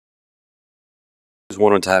Just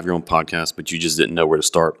wanted to have your own podcast, but you just didn't know where to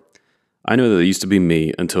start. I know that it used to be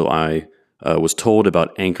me until I was told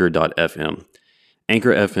about Anchor.fm.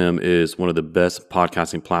 Anchor FM is one of the best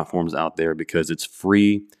podcasting platforms out there because it's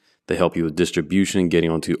free. They help you with distribution, getting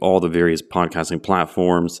onto all the various podcasting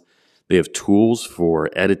platforms. They have tools for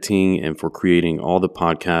editing and for creating all the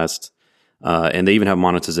podcasts, and they even have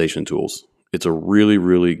monetization tools. It's a really,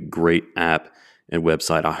 really great app and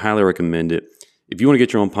website. I highly recommend it. If you want to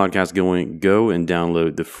get your own podcast going, go and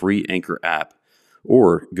download the free Anchor app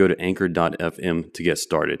or go to anchor.fm to get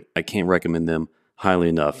started. I can't recommend them highly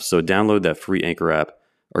enough. So download that free Anchor app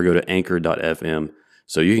or go to anchor.fm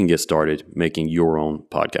so you can get started making your own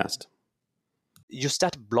podcast. You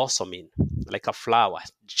start blossoming like a flower,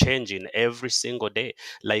 changing every single day.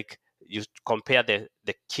 Like you compare the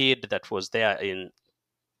kid that was there in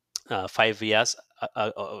 5 years,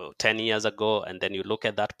 10 years ago, and then you look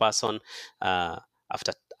at that person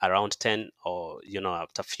after around 10 or,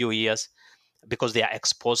 after a few years, because they are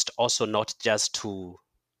exposed also not just to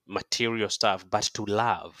material stuff, but to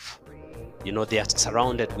love. They are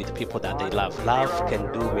surrounded with people that they love. Love can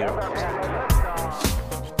do miracles.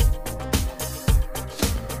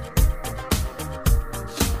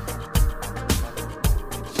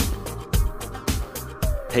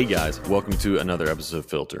 Hey guys, welcome to another episode of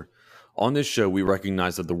Filter. On this show, we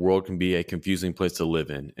recognize that the world can be a confusing place to live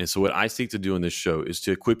in. And so what I seek to do in this show is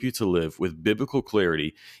to equip you to live with biblical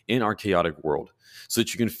clarity in our chaotic world so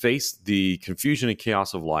that you can face the confusion and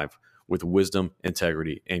chaos of life with wisdom,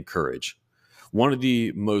 integrity, and courage. One of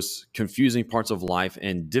the most confusing parts of life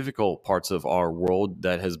and difficult parts of our world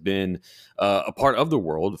that has been a part of the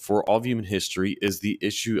world for all of human history is the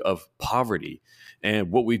issue of poverty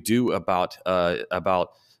and what we do about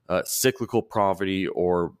cyclical poverty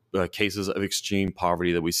or cases of extreme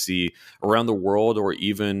poverty that we see around the world, or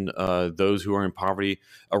even those who are in poverty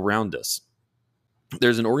around us.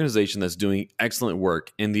 There's an organization that's doing excellent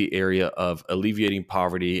work in the area of alleviating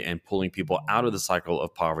poverty and pulling people out of the cycle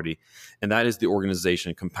of poverty, and that is the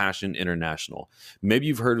organization Compassion International. Maybe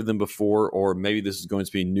you've heard of them before, or maybe this is going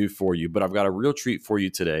to be new for you, but I've got a real treat for you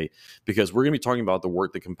today because we're going to be talking about the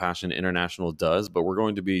work that Compassion International does, but we're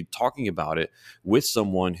going to be talking about it with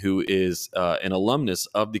someone who is an alumnus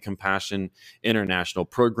of the Compassion International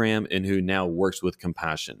program and who now works with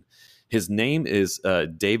Compassion. His name is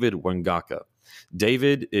David Wangaka.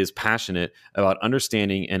 David is passionate about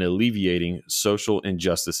understanding and alleviating social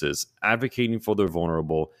injustices, advocating for the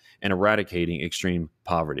vulnerable, and eradicating extreme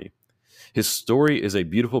poverty. His story is a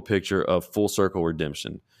beautiful picture of full circle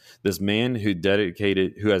redemption. This man who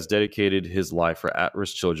has dedicated his life for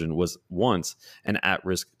at-risk children was once an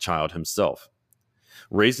at-risk child himself.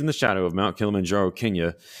 Raised in the shadow of Mount Kilimanjaro,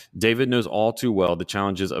 Kenya, David knows all too well the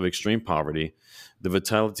challenges of extreme poverty, the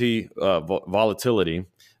volatility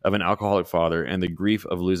of an alcoholic father, and the grief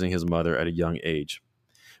of losing his mother at a young age.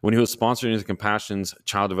 When he was sponsoring his Compassion's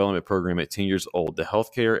child development program at 10 years old, the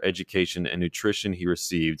healthcare, education, and nutrition he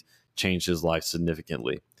received changed his life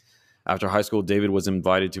significantly. After high school, David was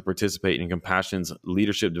invited to participate in Compassion's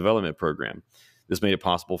leadership development program. This made it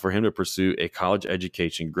possible for him to pursue a college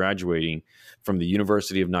education, graduating from the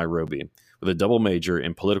University of Nairobi with a double major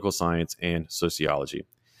in political science and sociology.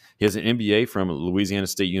 He has an MBA from Louisiana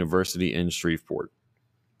State University in Shreveport.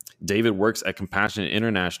 David works at Compassion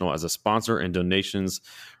International as a sponsor and donations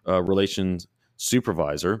relations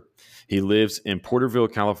supervisor. He lives in Porterville,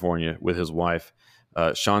 California, with his wife,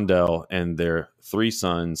 Shondell, and their three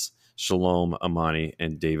sons, Shalom, Amani,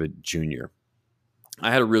 and David Jr.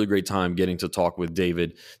 I had a really great time getting to talk with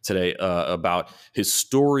David today about his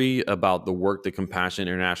story, about the work that Compassion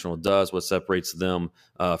International does, what separates them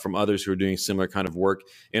from others who are doing similar kind of work,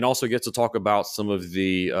 and also get to talk about some of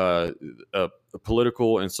the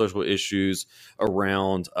political and social issues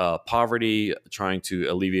around poverty, trying to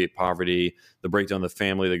alleviate poverty, the breakdown of the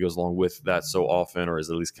family that goes along with that so often, or is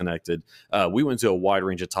at least connected. We went to a wide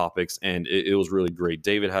range of topics, and it was really great.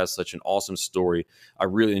 David has such an awesome story. I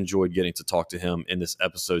really enjoyed getting to talk to him in this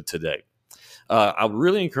episode today. I would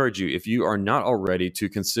really encourage you, if you are not already, to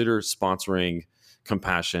consider sponsoring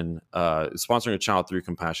Compassion, sponsoring a child through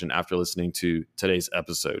Compassion after listening to today's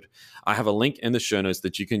episode. I have a link in the show notes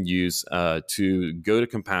that you can use to go to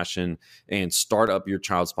Compassion and start up your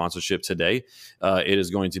child sponsorship today. It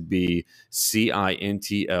is going to be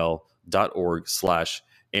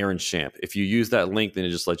cintl.org/Aaron Shamp. If you use that link, then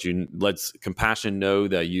it just lets Compassion know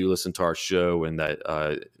that you listen to our show and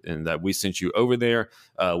that we sent you over there.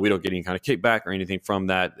 We don't get any kind of kickback or anything from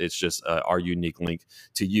that. It's just our unique link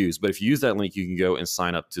to use. But if you use that link, you can go and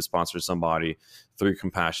sign up to sponsor somebody through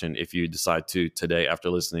compassion if you decide to today after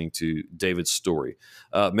listening to David's story.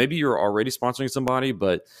 Maybe you're already sponsoring somebody,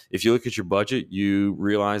 but if you look at your budget, you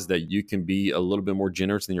realize that you can be a little bit more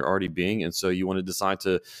generous than you're already being. And so you want to decide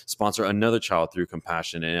to sponsor another child through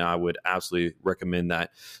compassion. And I would absolutely recommend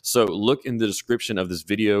that. So look in the description of this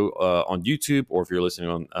video on YouTube, or if you're listening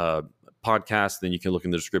on podcast, then you can look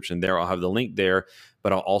in the description there. I'll have the link there,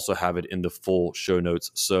 but I'll also have it in the full show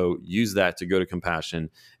notes. So use that to go to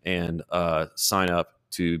Compassion and sign up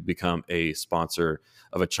to become a sponsor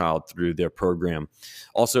of a child through their program.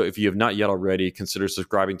 Also, if you have not yet already, consider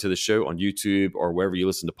subscribing to the show on YouTube or wherever you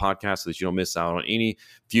listen to podcasts so that you don't miss out on any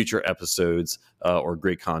future episodes or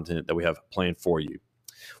great content that we have planned for you.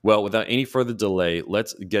 Well, without any further delay,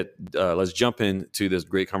 let's jump into this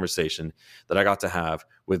great conversation that I got to have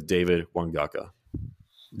with David Wangaka.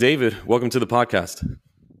 David, welcome to the podcast.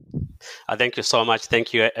 Thank you so much.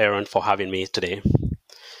 Thank you, Aaron, for having me today.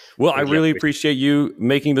 Well, I really appreciate you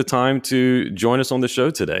making the time to join us on the show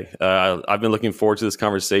today. I've been looking forward to this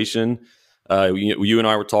conversation. You and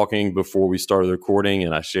I were talking before we started recording,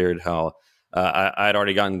 and I shared how I had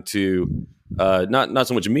already gotten to not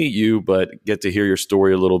so much meet you, but get to hear your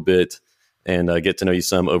story a little bit and get to know you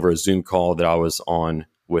some over a Zoom call that I was on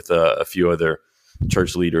with a few other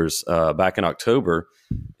church leaders back in October.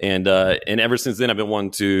 And ever since then, I've been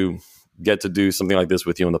wanting to get to do something like this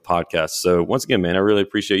with you on the podcast. So once again, man, I really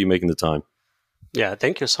appreciate you making the time. Yeah,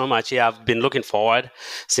 thank you so much. Yeah, I've been looking forward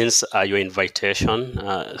since your invitation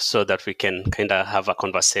so that we can kind of have a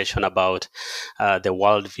conversation about the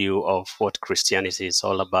worldview of what Christianity is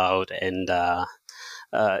all about, and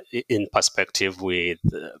in perspective with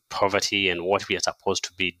poverty and what we are supposed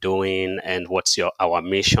to be doing and what's our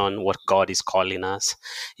mission, what God is calling us.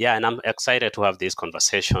 Yeah, and I'm excited to have this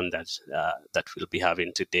conversation that we'll be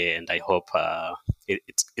having today, and I hope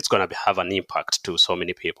it's going to have an impact to so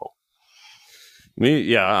many people.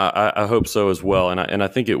 I hope so as well, and I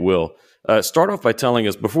think it will. Start off by telling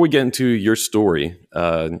us, before we get into your story,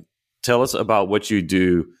 tell us about what you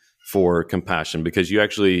do for Compassion, because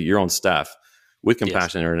you're on staff with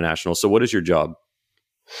Compassion International. So what is your job?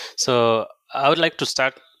 So I would like to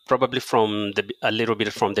start probably a little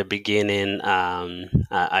bit from the beginning.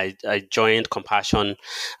 I joined Compassion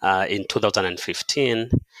in 2015.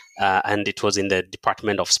 And it was in the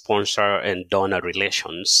Department of Sponsor and Donor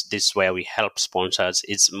Relations. This is where we help sponsors.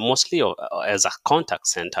 It's mostly as a contact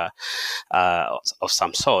center of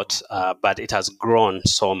some sort, but it has grown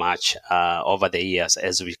so much over the years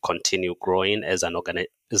as we continue growing as an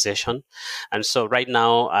organization. And so right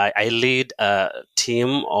now, I lead a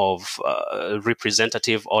team of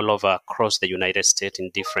representatives all over across the United States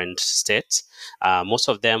in different states. Most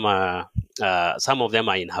of them are, some of them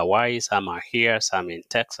are in Hawaii, some are here, some in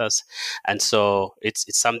Texas. And so it's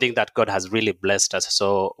something that God has really blessed us.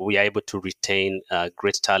 So we are able to retain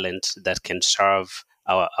great talent that can serve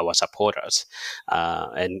our supporters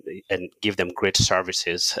and give them great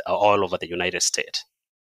services all over the United States.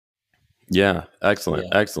 Yeah,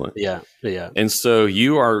 excellent. Yeah. And so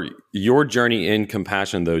your journey in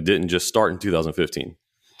Compassion, though, didn't just start in 2015.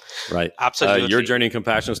 Right. Absolutely. Your journey in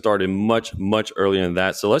Compassion started much, much earlier than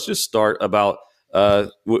that. So let's just start about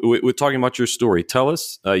we're talking about your story. Tell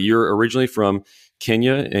us, you're originally from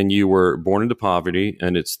Kenya and you were born into poverty,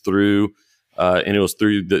 and it's through and it was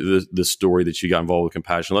through the story that you got involved with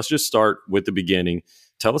Compassion. Let's just start with the beginning.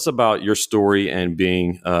 Tell us about your story and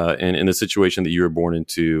being in the situation that you were born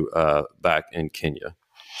into back in Kenya.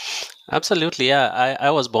 Absolutely, yeah.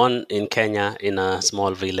 I was born in Kenya in a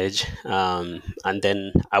small village, and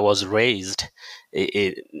then I was raised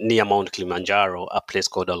near Mount Kilimanjaro, a place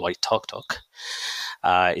called Oloitoktok.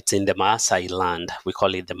 It's in the Maasai land. We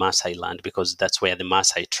call it the Maasai land because that's where the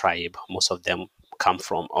Maasai tribe, most of them come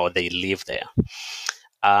from, or they live there.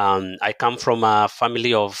 I come from a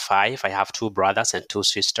family of 5. I have 2 brothers and 2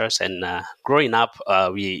 sisters. And growing up,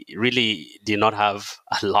 we really did not have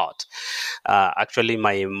a lot. Actually,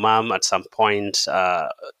 my mom at some point,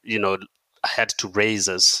 had to raise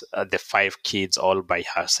us, the 5 kids, all by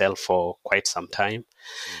herself for quite some time.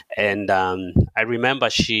 And I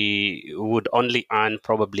remember she would only earn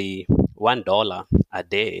probably $1 a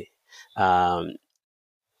day. And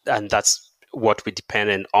that's what we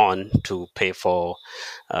depended on to pay for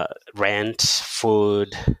rent,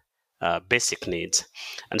 food, basic needs.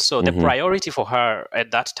 And so the priority for her at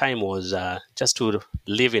that time was just to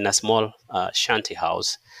live in a small shanty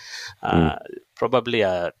house, probably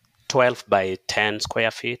a 12 by 10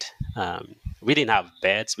 square feet. We didn't have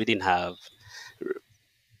beds. We didn't have,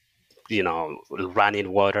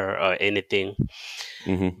 running water or anything.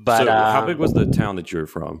 But so how big was the town that you're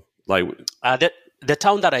from? Like the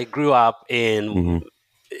town that I grew up in,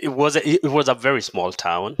 it was a very small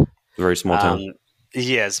town. Very small town.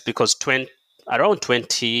 Yes, because around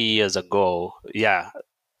 20 years ago, yeah,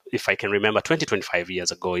 if I can remember, 20, 25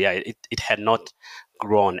 years ago, yeah, it had not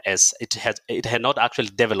grown as it had not actually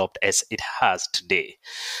developed as it has today,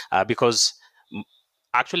 because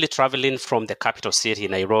actually traveling from the capital city,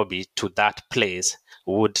 Nairobi, to that place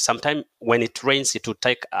would sometime when it rains, it would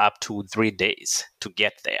take up to 3 days to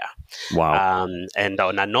get there. Wow. And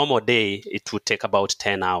on a normal day, it would take about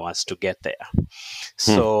 10 hours to get there.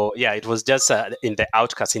 So yeah, it was just in the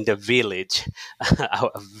outskirts, in the village,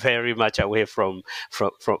 very much away from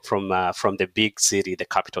the big city, the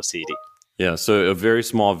capital city. Yeah. So a very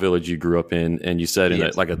small village you grew up in, and you said in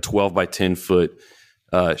Yes. like a 12 by 10 foot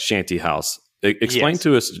shanty house. Explain Yes.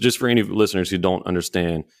 to us, just for any listeners who don't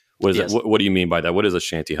understand, what is Yes. it? What do you mean by that? What is a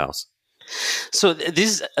shanty house? So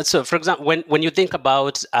for example, when you think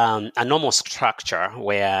about a normal structure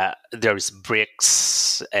where there is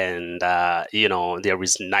bricks and there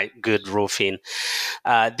is good roofing,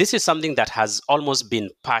 this is something that has almost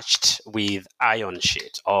been patched with iron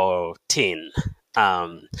sheet or tin.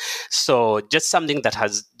 So just something that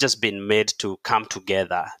has just been made to come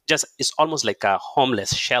together. Just it's almost like a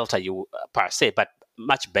homeless shelter, per se, but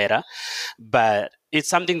much better. But it's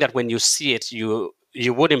something that when you see it, you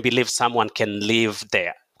wouldn't believe someone can live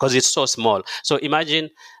there because it's so small. So imagine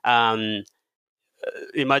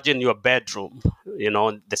your bedroom,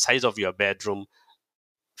 the size of your bedroom.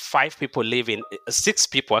 6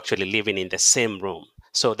 people actually living in the same room.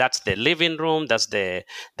 So that's the living room. That's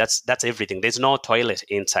everything. There's no toilet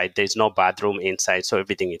inside. There's no bathroom inside. So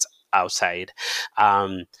everything is outside.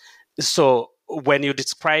 So when you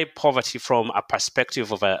describe poverty from a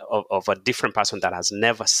perspective of a different person that has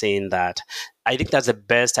never seen that, I think that's the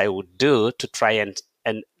best I would do to try and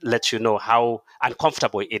let you know how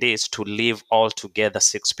uncomfortable it is to live all together,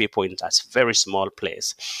 6 people in that very small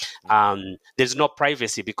place. There's no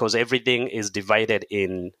privacy because everything is divided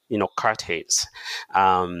in curtains.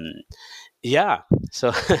 Yeah, so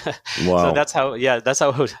Wow. so that's how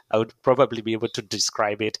I would probably be able to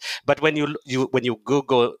describe it. But when you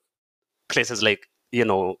Google places like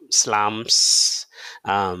slums,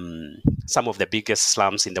 some of the biggest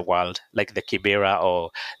slums in the world, like the Kibera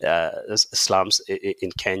or slums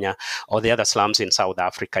in Kenya, or the other slums in South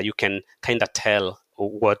Africa, you can kind of tell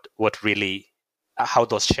what really how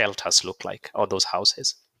those shelters look like, or those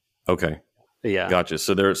houses. Okay. Yeah. Gotcha.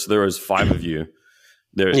 So there was 5 of you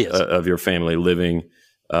there, Yes. of your family living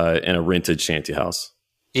in a rented shanty house.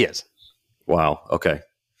 Yes. Wow. Okay.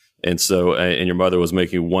 And so, and your mother was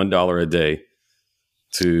making $1 a day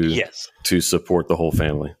to support the whole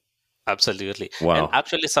family. Absolutely. Wow. And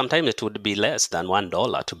actually, sometimes it would be less than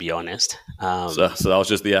 $1, to be honest. So that was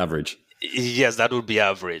just the average. Yes, that would be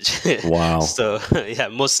average. Wow. So yeah,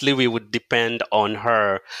 mostly we would depend on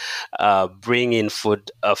her bringing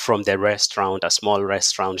food from the restaurant, a small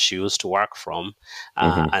restaurant she used to work from.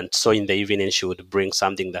 And so in the evening, she would bring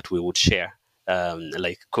something that we would share.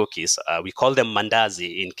 Like cookies. We call them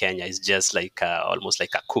mandazi in Kenya. It's just like almost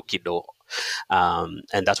like a cookie dough.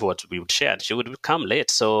 And that's what we would share. She would come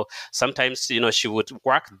late. So sometimes, she would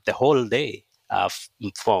work the whole day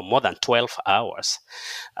for more than 12 hours.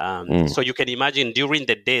 So you can imagine during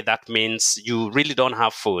the day, that means you really don't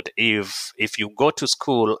have food. If you go to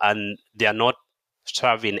school and they are not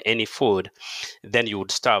serving any food, then you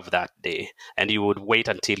would starve that day, and you would wait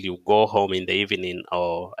until you go home in the evening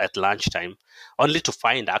or at lunchtime, only to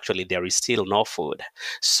find actually there is still no food.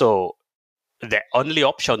 So the only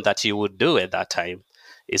option that you would do at that time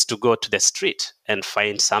is to go to the street and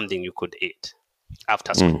find something you could eat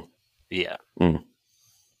after school. Yeah.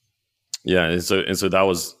 Yeah. And so that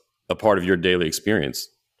was a part of your daily experience.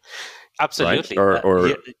 Absolutely.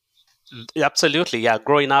 Right? Absolutely. Yeah.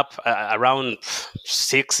 Growing up around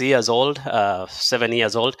 6 years old, 7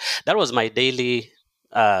 years old, that was my daily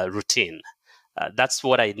routine. That's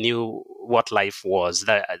what I knew what life was.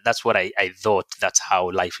 That's what I thought that's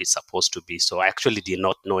how life is supposed to be. So I actually did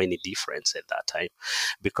not know any difference at that time,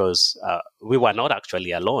 because we were not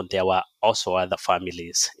actually alone. There were also other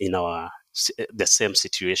families in the same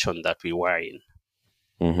situation that we were in.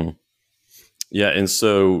 Mm-hmm. Yeah. And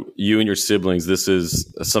so you and your siblings, this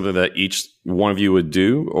is something that each one of you would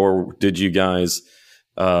do, or did you guys,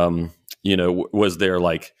 was there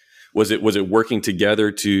like, was it working together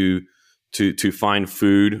to find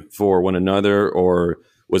food for one another, or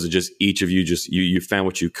was it just each of you you found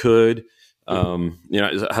what you could?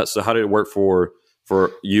 So how did it work for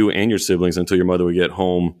you and your siblings until your mother would get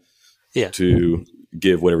home to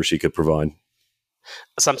give whatever she could provide?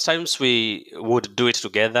 Sometimes we would do it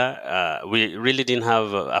together. We really didn't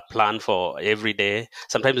have a plan for every day.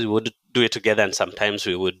 Sometimes we would do it together, and sometimes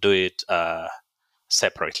we would do it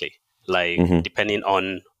separately, like Hmm. depending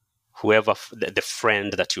on whoever the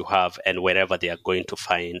friend that you have and wherever they are going to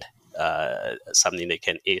find something they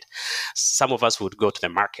can eat. Some of us would go to the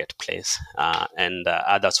marketplace, and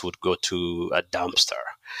others would go to a dumpster.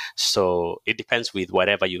 So it depends with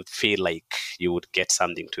whatever you feel like you would get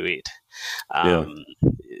something to eat. Yeah, Um,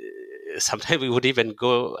 Sometimes we would even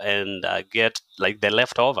go and get like the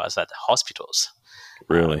leftovers at hospitals,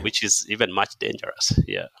 really. which is even much dangerous.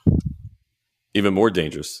 Yeah, Even more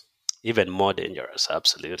dangerous. even more dangerous.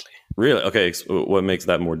 Absolutely. Really? Okay. What makes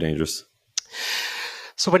that more dangerous?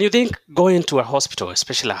 So when you think going to a hospital,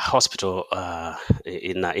 especially a hospital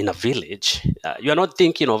in a village, you're not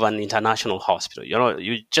thinking of an international hospital.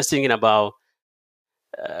 You're just thinking about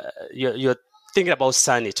you're thinking about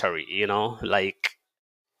sanitary. Like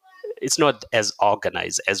it's not as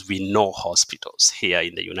organized as we know hospitals here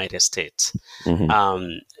in the United States. Hmm.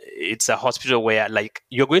 It's a hospital where like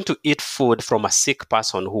you're going to eat food from a sick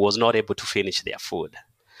person who was not able to finish their food.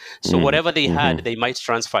 So whatever they had, they might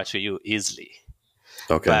transfer to you easily.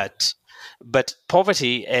 Okay. But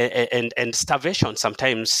poverty and starvation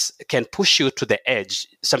sometimes can push you to the edge.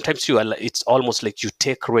 Sometimes it's almost like you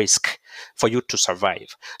take risk for you to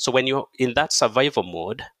survive. So when you're in that survival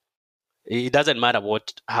mode, it doesn't matter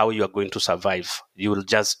how you are going to survive. You will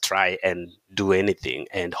just try and do anything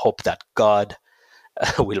and hope that God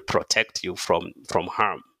will protect you from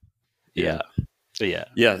harm. Yeah. Yeah.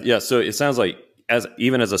 Yeah. So it sounds like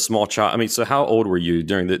even as a small child. I mean, so how old were you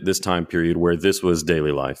during this time period where this was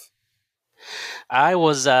daily life? I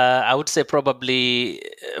was, I would say, probably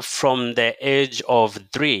from the age of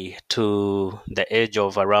 3 to the age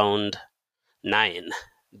of around 9.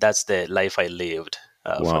 That's the life I lived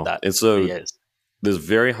for Wow. that. And so Yes. this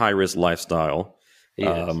very high risk lifestyle.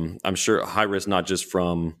 Yes. I'm sure high risk not just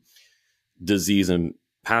from disease and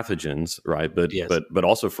pathogens, right? Yes. But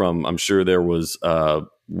also from, I'm sure there was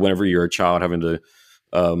whenever you're a child having to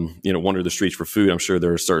wander the streets for food. I'm sure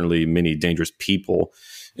there are certainly many dangerous people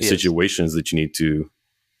and Yes. situations that you need to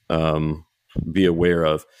be aware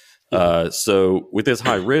of. So with this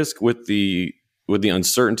high risk, with the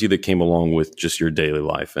uncertainty that came along with just your daily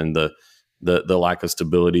life and the lack of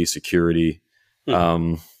stability, security,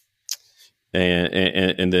 Mhm.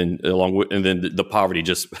 and then along with the poverty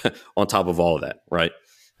just on top of all of that, right?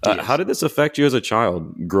 How Yes. did this affect you as a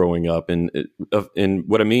child growing up? And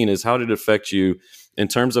what I mean is, how did it affect you in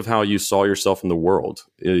terms of how you saw yourself in the world,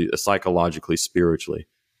 psychologically, spiritually?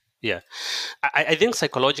 Yeah. I think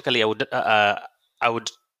psychologically, I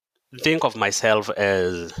would think of myself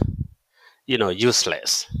as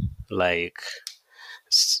useless, like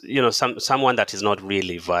someone that is not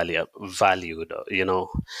really valued.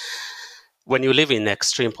 When you live in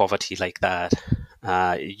extreme poverty like that,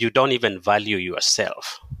 you don't even value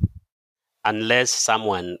yourself unless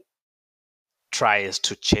someone tries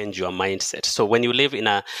to change your mindset. So when you live in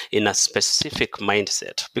a specific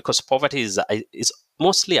mindset, because poverty is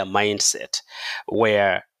mostly a mindset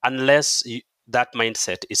where unless that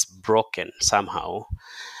mindset is broken somehow,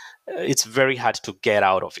 it's very hard to get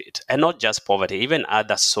out of it. And not just poverty, even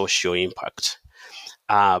other social impact.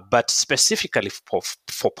 But specifically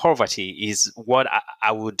for poverty is what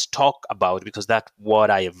I would talk about, because that's what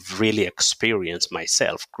I have really experienced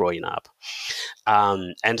myself growing up.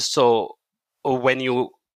 And so when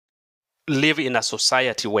you live in a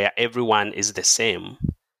society where everyone is the same,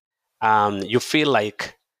 you feel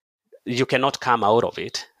like you cannot come out of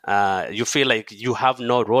it. You feel like you have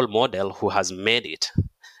no role model who has made it.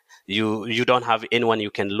 You don't have anyone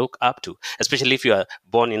you can look up to, especially if you are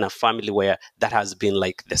born in a family where that has been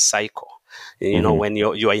like the cycle. When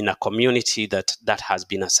you are in a community that has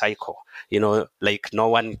been a cycle, like no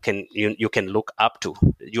one can you can look up to.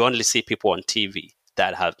 You only see people on TV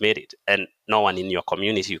that have made it, and no one in your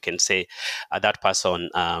community you can say that person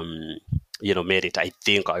made it. I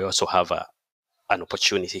think I also have an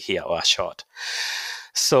opportunity here or a shot.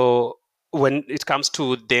 So when it comes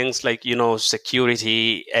to things like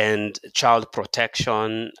security and child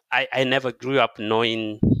protection, I never grew up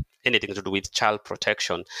knowing anything to do with child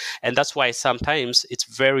protection, and that's why sometimes it's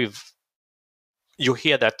you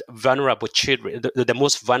hear that vulnerable children, the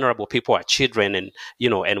most vulnerable people are children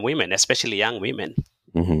and women, especially young women.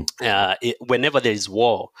 Whenever there is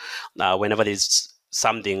war, whenever there's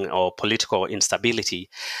something or political instability,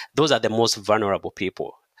 those are the most vulnerable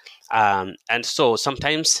people. And so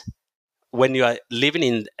sometimes when you are living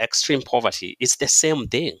in extreme poverty, it's the same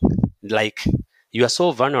thing. Like you are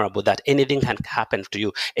so vulnerable that anything can happen to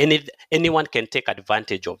you. Anyone can take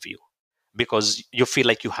advantage of you. because you feel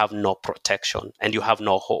like you have no protection and you have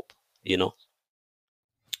no hope, you know?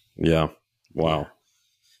 Yeah. Wow.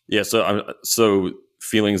 Yeah. So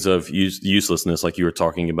feelings of uselessness, like you were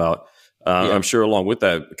talking about, Yeah. I'm sure along with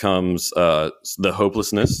that comes the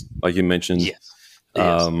hopelessness, like you mentioned, Yes.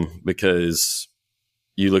 Yes. because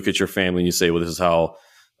you look at your family and you say, well, this is how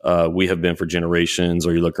we have been for generations,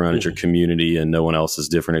 or you look around at your community and no one else is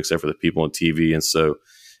different except for the people on TV. And so it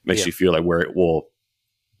makes you feel like,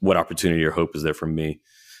 what opportunity or hope is there for me?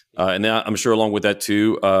 And then I'm sure along with that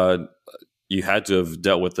too, you had to have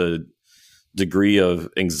dealt with a degree of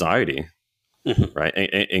anxiety, right?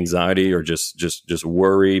 Anxiety or just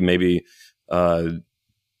worry, maybe. I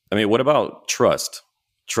mean, what about trust?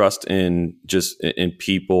 Trust in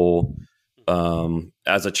people.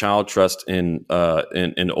 As a child, trust in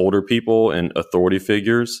older people and authority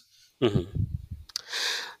figures. I'm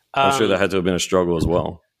sure that had to have been a struggle as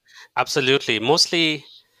well. Absolutely. Mostly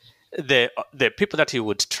the people that you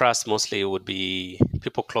would trust mostly would be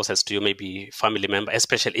people closest to you, maybe family member,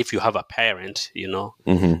 especially if you have a parent, you know,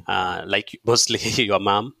 like mostly your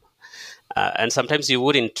mom. And sometimes you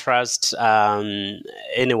wouldn't trust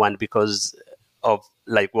anyone because of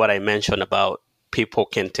like what I mentioned about people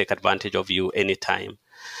can take advantage of you anytime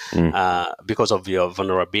because of your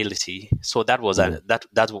vulnerability. So that was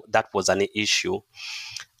that was an issue.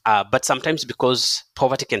 But sometimes because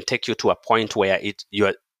poverty can take you to a point where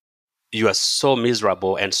you are so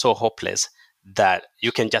miserable and so hopeless that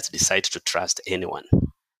you can just decide to trust anyone.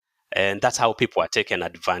 And that's how people are taken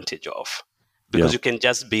advantage of. Because you can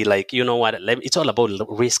just be like, you know what, it's all about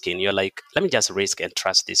risking. You're like, let me just risk and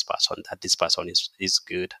trust this person, that this person is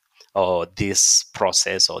good, or this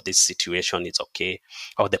process or this situation is okay,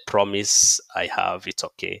 or the promise I have, it's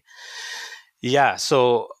okay. Yeah.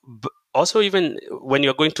 So also, even when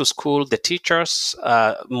you're going to school, the teachers,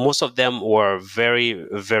 most of them were very,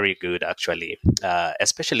 very good, actually,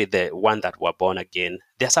 especially the one that were born again.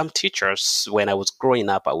 There are some teachers, when I was growing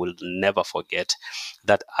up, I will never forget,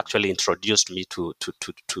 that actually introduced me to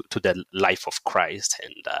the life of Christ.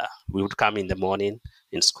 And we would come in the morning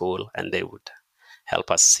in school and they would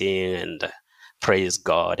help us sing and praise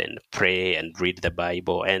God and pray and read the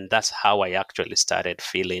Bible. And that's how I actually started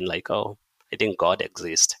feeling like, oh, I think God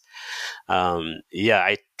exists.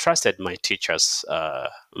 I trusted my teachers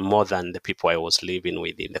more than the people I was living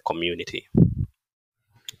with in the community.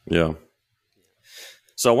 Yeah.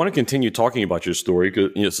 So I want to continue talking about your story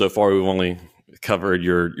because so far we've only covered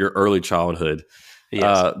your early childhood.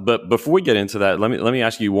 Yes. But before we get into that, let me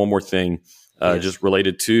ask you one more thing, just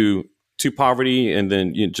related to poverty, and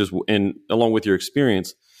then along with your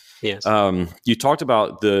experience. Yes. You talked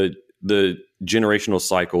about the generational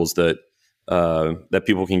cycles that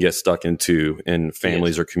people can get stuck into in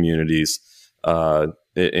families or communities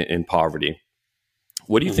in poverty.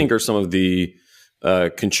 What do you think are some of the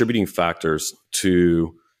contributing factors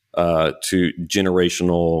to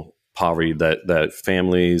generational poverty that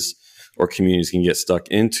families or communities can get stuck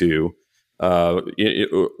into?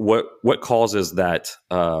 What causes that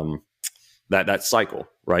that cycle,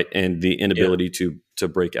 right, and the inability to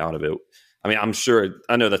break out of it? I mean,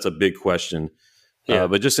 I know that's a big question,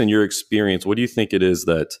 but just in your experience, what do you think it is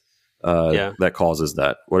that that causes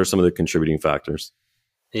that? What are some of the contributing factors?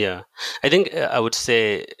 Yeah, I think I would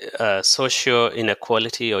say social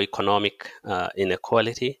inequality or economic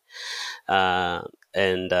inequality,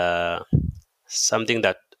 and something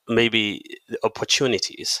that maybe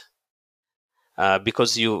opportunities.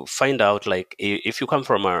 Because you find out, like, if you come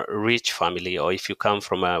from a rich family or if you come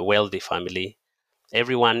from a wealthy family,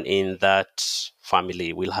 everyone in that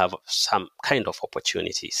family will have some kind of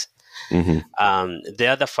opportunities. The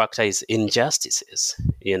other factor is injustices,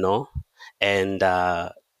 you know, and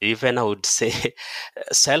even I would say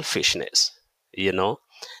selfishness, you know,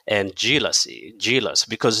 and jealous,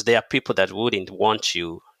 because there are people that wouldn't want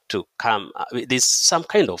you to come. There's some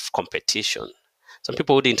kind of competition. Some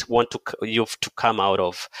people wouldn't want you to come out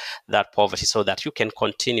of that poverty so that you can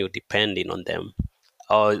continue depending on them,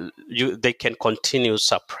 or they can continue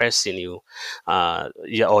suppressing you,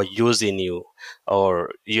 or using you,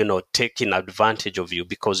 or taking advantage of you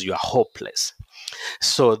because you are hopeless.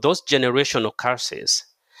 So those generational curses.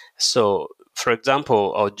 So, for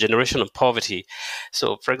example, or generational poverty.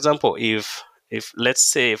 So, for example, if let's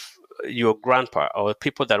say if your grandpa or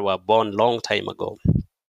people that were born long time ago,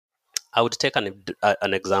 I would take an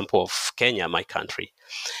example of Kenya, my country.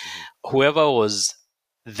 Whoever was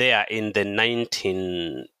there in the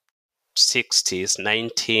 1960s,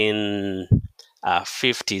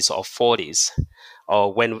 1950s or 40s,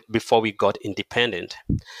 or before we got independent,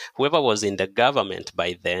 whoever was in the government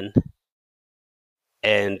by then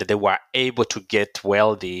and they were able to get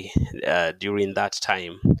wealthy during that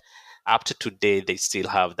time. Up to today, they still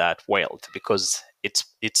have that wealth because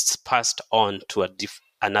it's passed on to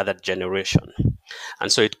another generation,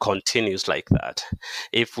 and so it continues like that.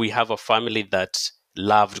 If we have a family that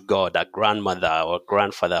loved God, a grandmother or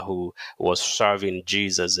grandfather who was serving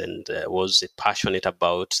Jesus and was passionate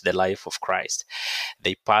about the life of Christ,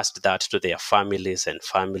 they passed that to their families and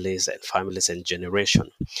families and families and generation.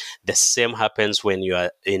 The same happens when you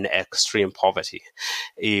are in extreme poverty.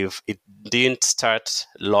 If it didn't start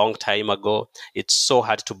long time ago, it's so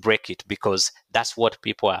hard to break it because that's what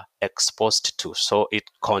people are exposed to. So it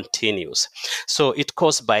continues. So it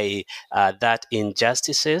caused by that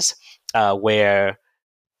injustices where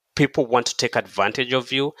people want to take advantage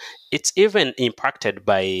of you. It's even impacted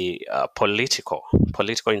by political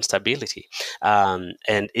instability,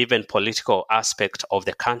 and even political aspect of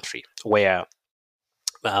the country, where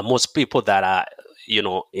most people that are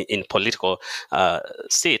in political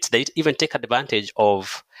seats, they even take advantage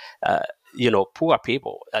of poor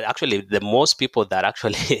people. Actually, the most people that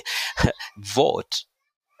actually vote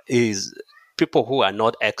is people who are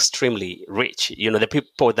not extremely rich. The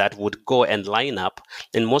people that would go and line up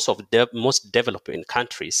in most of the most developing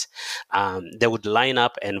countries, they would line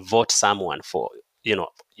up and vote someone for, you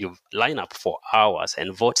line up for hours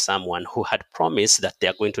and vote someone who had promised that they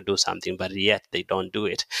are going to do something, but yet they don't do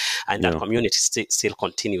it. And that community still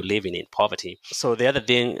continue living in poverty. So the other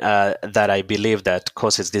thing that I believe that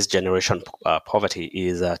causes this generation poverty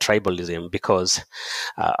is tribalism, because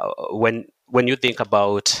when you think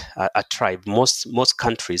about a tribe, most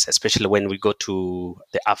countries, especially when we go to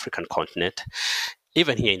the African continent,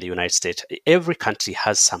 even here in the United States, every country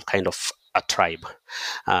has some kind of a tribe,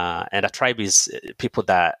 and a tribe is people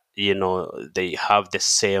that they have the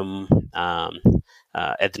same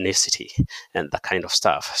ethnicity and that kind of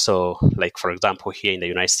stuff. So, like for example, here in the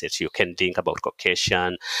United States, you can think about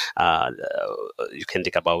Caucasian, you can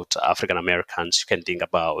think about African Americans, you can think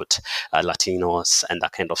about Latinos and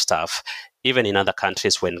that kind of stuff. Even in other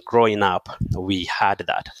countries, when growing up, we had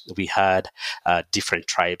that. We had different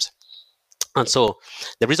tribes. And so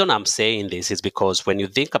the reason I'm saying this is because when you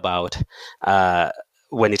think about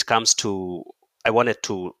when it comes to, I wanted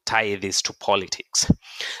to tie this to politics.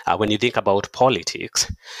 When you think about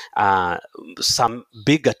politics, some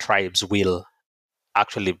bigger tribes will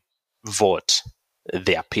actually vote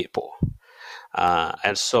their people.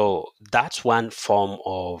 And so that's one form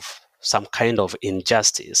of some kind of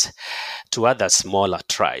injustice to other smaller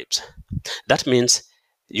tribes. That means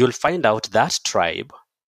you'll find out that tribe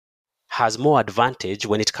has more advantage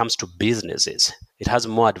when it comes to businesses. It has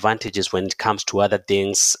more advantages when it comes to other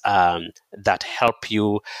things that help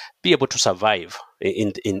you be able to survive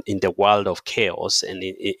in the world of chaos, and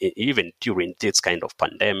even during this kind of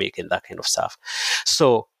pandemic and that kind of stuff.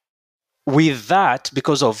 So with that,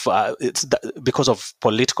 because of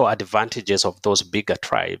political advantages of those bigger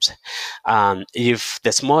tribes, if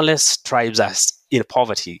the smallest tribes are in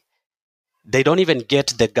poverty, they don't even get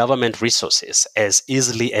the government resources as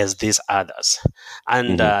easily as these others.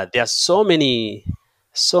 And there are so many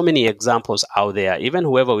examples out there. Even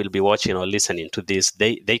whoever will be watching or listening to this,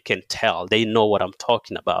 they can tell, they know what I'm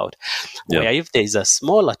talking about. Where if there is a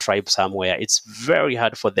smaller tribe somewhere, it's very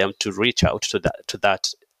hard for them to reach out to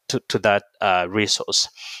that resource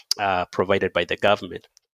provided by the government.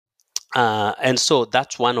 And so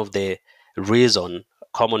that's one of the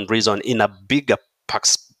common reason in a bigger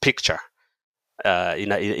picture,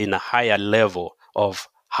 in a higher level of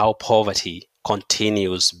how poverty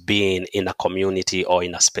continues being in a community or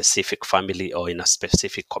in a specific family or in a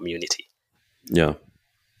specific community. Yeah.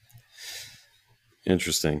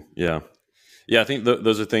 Interesting. Yeah. I think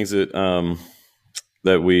those are things that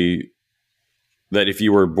that if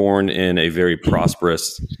you were born in a very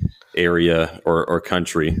prosperous area or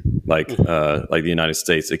country like the United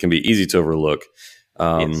States, it can be easy to overlook.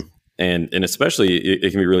 Yes. And especially it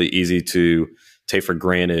can be really easy to take for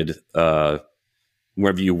granted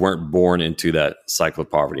whenever you weren't born into that cycle of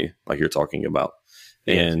poverty, like you're talking about,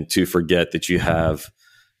 and to forget that you have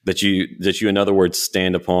that you in other words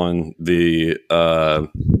stand upon the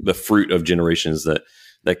fruit of generations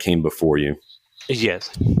that came before you. Yes.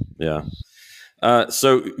 Yeah.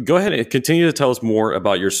 So go ahead and continue to tell us more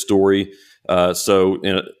about your story. So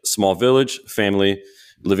in a small village, family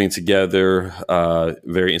living together,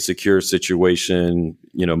 very insecure situation,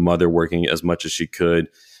 mother working as much as she could.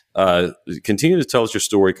 Continue to tell us your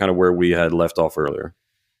story, kind of where we had left off earlier.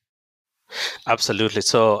 Absolutely.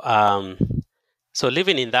 So, so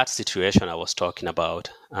living in that situation I was talking about,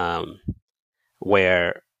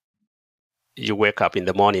 where you wake up in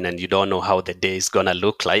the morning and you don't know how the day is gonna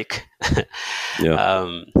look like.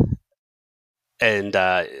 Yeah. And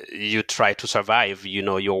you try to survive.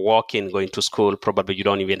 You're walking, going to school, probably you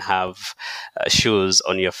don't even have shoes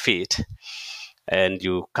on your feet, and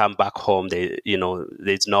you come back home,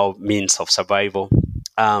 there's no means of survival.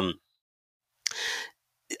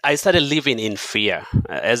 I started living in fear,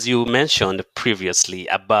 as you mentioned previously,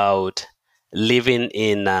 about living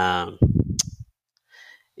in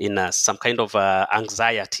some kind of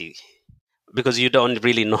anxiety, because you don't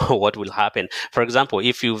really know what will happen. For example,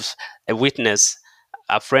 if you've witnessed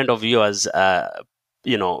a friend of yours,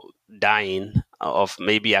 dying of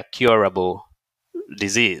maybe a curable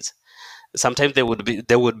disease, sometimes there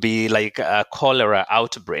would be like a cholera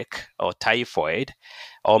outbreak or typhoid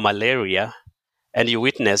or malaria, and you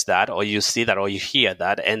witness that, or you see that, or you hear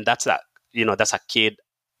that, and that's a kid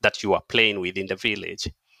that you are playing with in the village.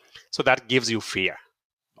 So that gives you fear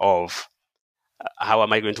of how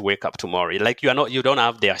am I going to wake up tomorrow? Like you don't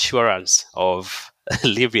have the assurance of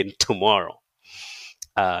living tomorrow.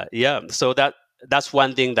 Yeah, so that's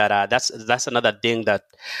one thing that's another thing that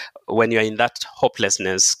when you're in that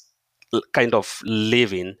hopelessness kind of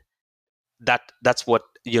living, that's what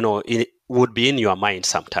it would be in your mind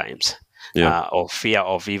sometimes. Yeah. Or fear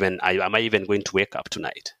of am I even going to wake up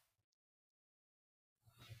tonight?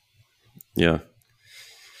 Yeah.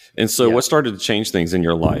 And so Yeah. what started to change things in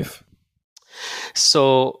your life?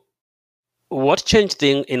 So what changed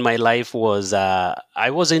thing in my life was I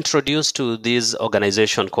was introduced to this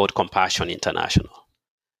organization called Compassion International.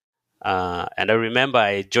 And I remember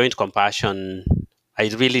I joined Compassion. I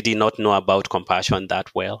really did not know about Compassion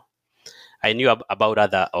that well. I knew about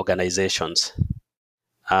other organizations.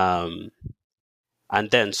 And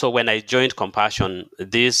then, so when I joined Compassion,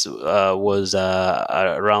 this was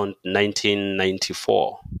around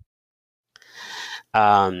 1994.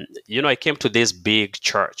 I came to this big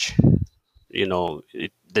church.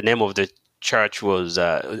 The name of the church was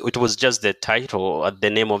it was just the title, the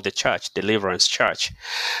name of the church, Deliverance Church,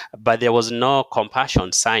 but there was no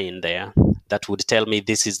compassion sign there that would tell me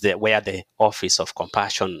this is where the office of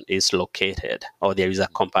compassion is located, or there is a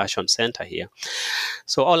compassion center here.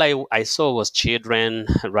 So all I saw was children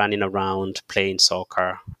running around, playing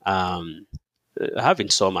soccer, having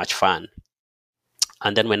so much fun.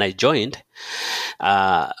 And then when I joined,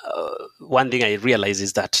 one thing I realized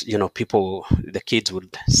is that the kids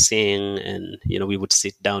would sing, and we would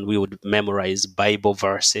sit down, we would memorize Bible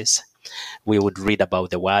verses, we would read about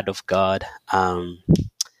the Word of God.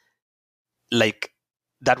 Like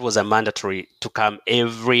that was a mandatory to come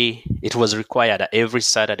it was required that every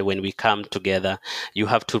Saturday when we come together, you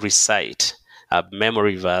have to recite a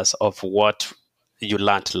memory verse of what you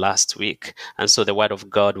learned last week. And so the Word of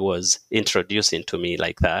God was introducing to me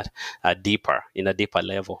like that, in a deeper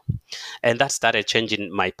level. And that started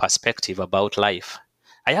changing my perspective about life.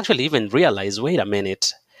 I actually even realized, wait a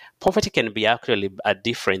minute, poverty can be actually a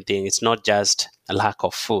different thing. It's not just a lack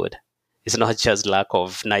of food. It's not just lack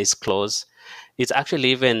of nice clothes. It's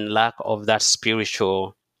actually even lack of that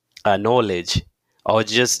spiritual knowledge, or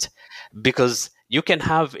just because you can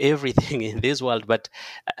have everything in this world, but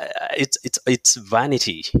it's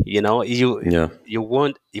vanity. Yeah. You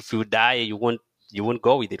won't, if you die, you won't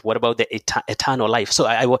go with it. What about the eternal life?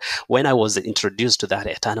 So when I was introduced to that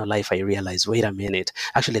eternal life, I realized, wait a minute,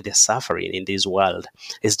 actually the suffering in this world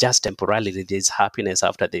is just temporarily. There's happiness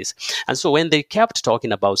after this. And so when they kept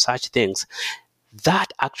talking about such things,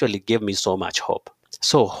 that actually gave me so much hope.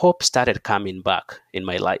 So hope started coming back in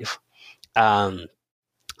my life. And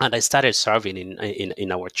I started serving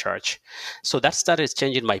in our church. So that started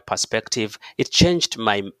changing my perspective. It changed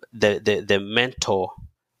the mental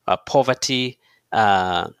poverty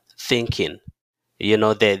thinking.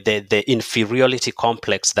 The inferiority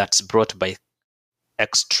complex that's brought by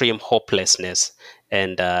extreme hopelessness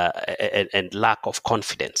and lack of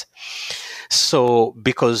confidence. So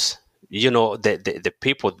because the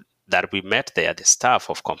people that we met there, the staff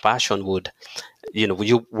of Compassion would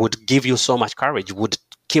give you so much courage, would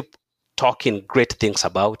keep talking great things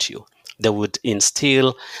about you. They would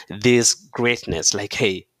instill this greatness, like,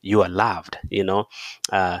 hey, you are loved.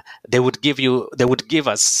 They would give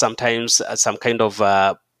us sometimes some kind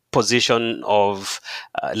of position of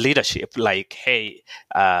leadership, like, hey,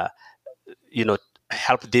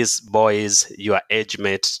 help these boys, your age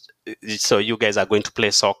mates. So you guys are going to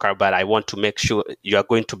play soccer, but I want to make sure you are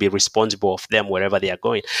going to be responsible of them wherever they are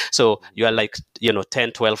going. So you are like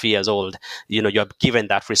 10, 12 years old, you are given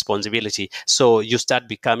that responsibility. So you start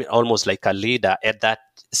becoming almost like a leader at that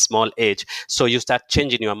small age. So you start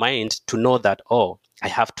changing your mind to know that, oh, I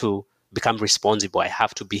have to become responsible. I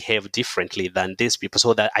have to behave differently than these people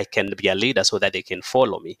so that I can be a leader, so that they can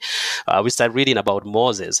follow me. We started reading about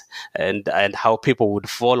Moses and how people would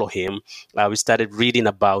follow him. We started reading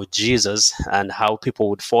about Jesus and how people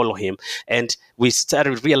would follow him. And we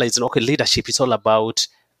started realizing, okay, leadership is all about,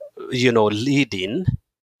 leading.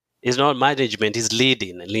 It's not management, it's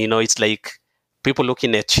leading. It's like people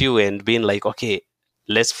looking at you and being like, okay,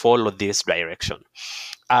 let's follow this direction.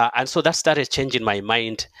 And so that started changing my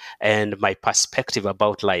mind and my perspective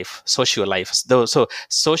about life, social life. So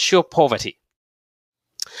social poverty,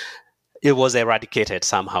 it was eradicated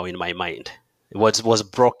somehow in my mind. It was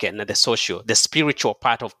broken, the spiritual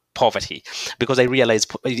part of poverty, because I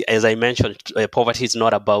realized, as I mentioned, poverty is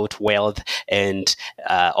not about wealth and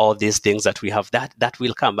all these things that we have. That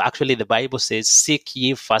will come. Actually, the Bible says, "Seek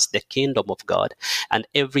ye first the kingdom of God, and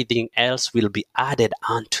everything else will be added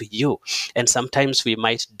unto you." And sometimes we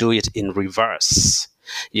might do it in reverse.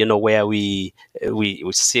 Where we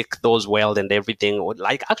seek those wealth and everything.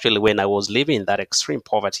 Like, actually, when I was living in that extreme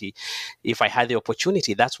poverty, if I had the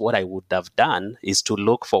opportunity, that's what I would have done, is to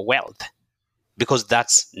look for wealth, because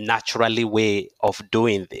that's naturally way of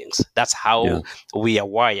doing things. That's how we are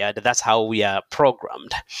wired. That's how we are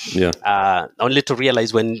programmed. Only to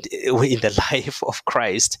realize, when in the life of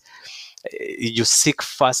Christ, you seek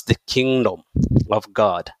first the kingdom of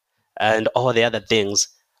God, and all the other things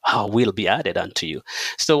will be added unto you.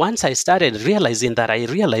 So once I started realizing that, I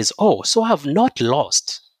realized, so I've not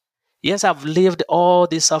lost. Yes, I've lived all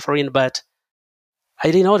this suffering, but I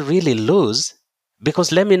did not really lose,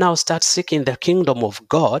 because let me now start seeking the kingdom of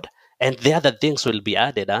God, and the other things will be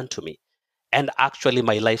added unto me. And actually,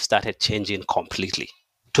 my life started changing completely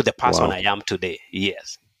to the person I am today.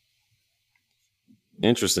 Yes.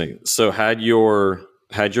 Interesting. So had your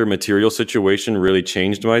material situation really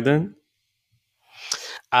changed by then?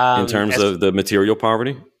 In terms of the material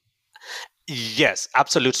poverty? Yes,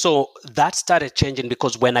 absolutely. So that started changing,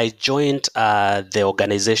 because when I joined the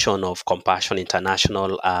organization of Compassion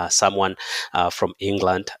International, someone from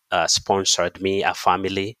England sponsored me, a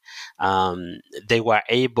family. They were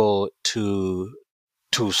able to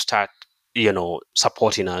start,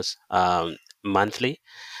 supporting us monthly.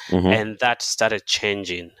 Mm-hmm. And that started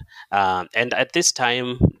changing. And at this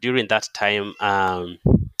time, during that time,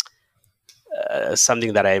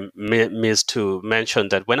 something that I missed to mention,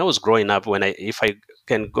 that when I was growing up, if I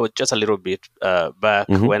can go just a little bit back,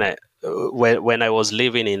 mm-hmm. when I was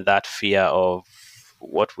living in that fear of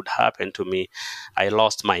what would happen to me, I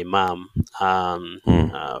lost my mom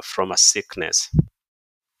from a sickness,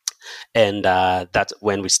 and that's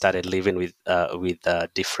when we started living with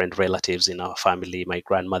different relatives in our family. My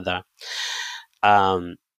grandmother.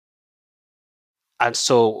 And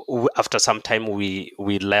so after some time,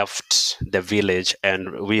 we left the village,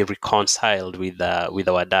 and we reconciled with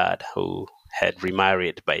our dad, who had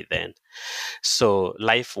remarried by then. So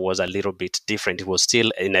life was a little bit different. It was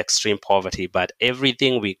still in extreme poverty, but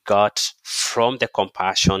everything we got from the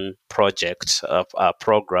Compassion Project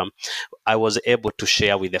program, I was able to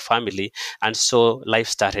share with the family. And so life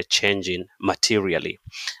started changing materially.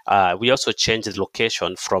 We also changed the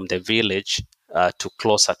location from the village to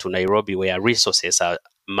closer to Nairobi, where resources are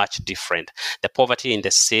much different. The poverty in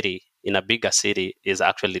the city, in a bigger city, is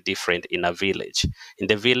actually different in a village. In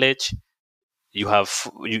the village, you have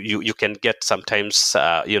you can get sometimes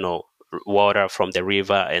water from the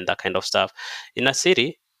river and that kind of stuff. In a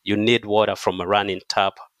city, you need water from a running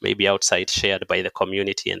tap, maybe outside, shared by the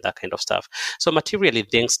community and that kind of stuff. So materially,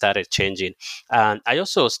 things started changing, and I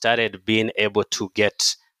also started being able to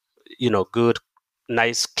get good,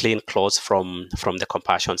 nice, clean clothes from the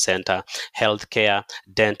Compassion Center, healthcare,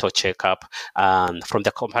 dental checkup. From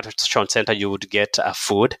the Compassion Center, you would get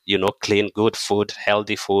food, clean, good food,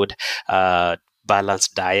 healthy food,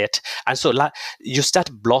 balanced diet. And so you start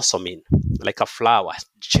blossoming like a flower,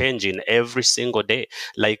 changing every single day.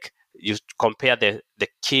 Like, you compare the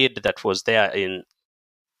kid that was there in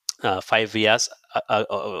 5 years,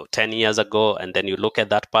 10 years ago, and then you look at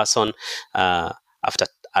that person after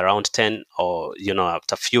around 10, or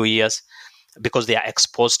after a few years, because they are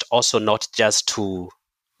exposed also not just to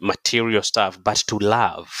material stuff, but to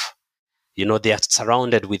love. They are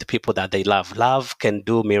surrounded with people that they love. Love can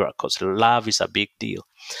do miracles. Love is a big deal.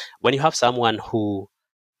 When you have someone who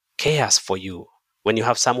cares for you, when you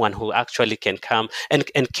have someone who actually can come and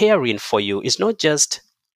caring for you, it's not just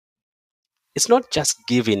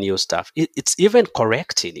giving you stuff. It's even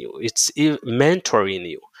correcting you. It's mentoring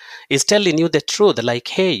you. It's telling you the truth. Like,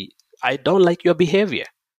 hey, I don't like your behavior.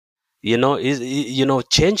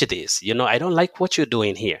 Change this. I don't like what you're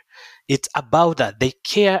doing here. It's about that. They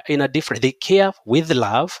care they care with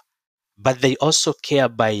love, but they also care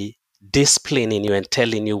by disciplining you and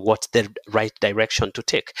telling you what's the right direction to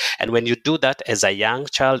take. And when you do that as a young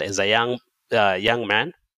child, as a young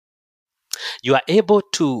man, you are able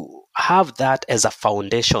to have that as a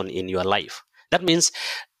foundation in your life. That means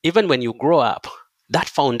even when you grow up, that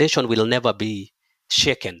foundation will never be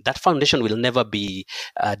shaken. That foundation will never be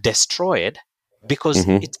destroyed, because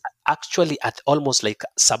Mm-hmm. it's actually at almost like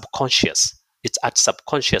subconscious. It's at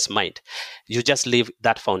subconscious mind. You just leave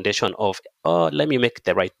that foundation of, oh, let me make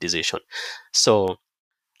the right decision. So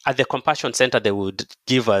at the Compassion Center, they would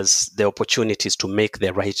give us the opportunities to make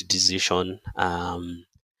the right decision, uh,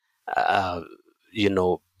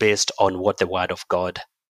 based on what the Word of God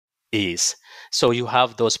is. So you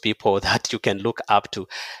have those people that you can look up to,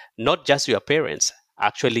 not just your parents.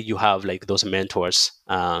 Actually, you have like those mentors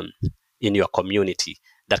in your community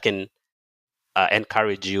that can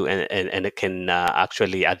encourage you, and it can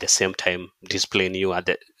actually at the same time discipline you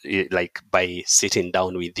like by sitting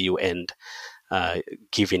down with you and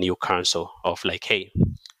giving you counsel of like, hey,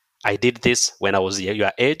 I did this when I was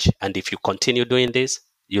your age, and if you continue doing this,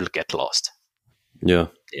 you'll get lost. Yeah.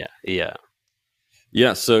 Yeah.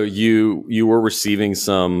 Yeah, so you were receiving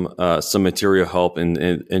some material help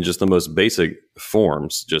in just the most basic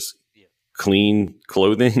forms, just clean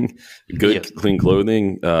clothing, good Yes. clean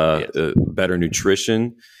clothing, Yes. better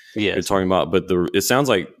nutrition. You're Yes. talking about, but it sounds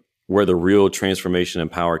like where the real transformation and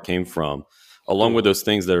power came from, along with those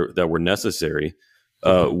things that were necessary,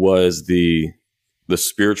 was the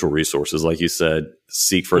spiritual resources, like you said,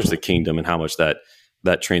 seek first the kingdom, and how much that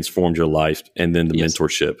transformed your life, and then the Yes.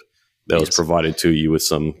 mentorship that was provided to you with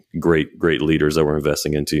some great leaders that were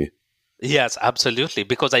investing into you. Yes, absolutely.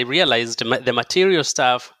 Because I realized the material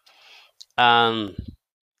stuff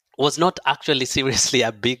was not actually seriously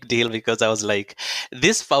a big deal, because I was like,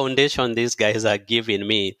 this foundation these guys are giving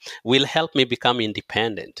me will help me become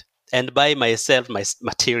independent and buy myself my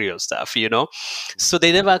material stuff, So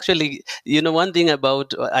they never actually, one thing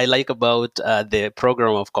I like about the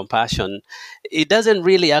program of Compassion, it doesn't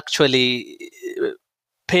really actually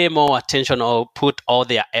pay more attention or put all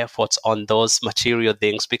their efforts on those material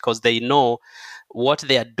things, because they know what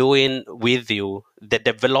they are doing with you, the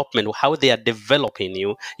development, how they are developing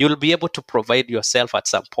you. You'll be able to provide yourself at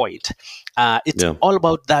some point. It's all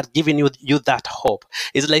about that, giving you that hope.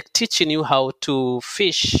 It's like teaching you how to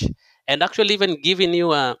fish, and actually even giving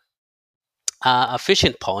you a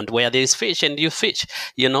fishing pond where there is fish and you fish,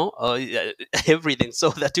 everything, so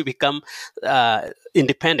that you become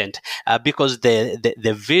independent, because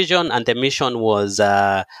the vision and the mission was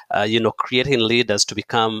creating leaders to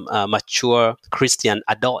become mature Christian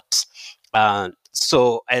adults.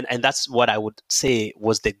 And that's what I would say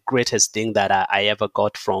was the greatest thing that I ever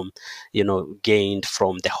got from, gained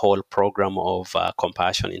from the whole program of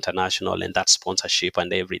Compassion International, and that sponsorship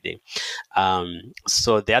and everything.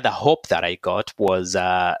 So the other hope that I got was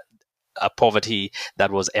a poverty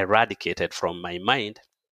that was eradicated from my mind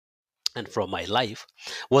and from my life,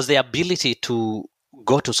 was the ability to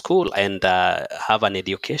go to school and have an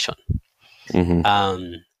education.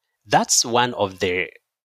 That's one of the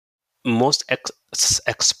most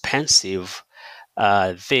expensive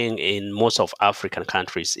thing in most of African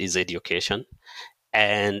countries, is education.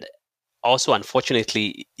 And also,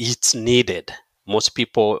 unfortunately, it's needed. Most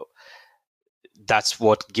people, that's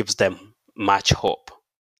what gives them much hope.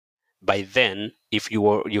 By then, if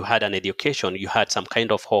you had an education, you had some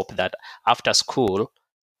kind of hope that after school,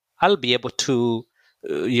 I'll be able to,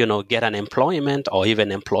 get an employment, or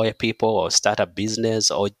even employ people, or start a business,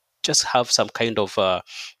 or just have some kind of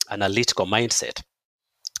analytical mindset.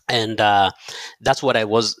 And that's what I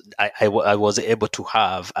was able to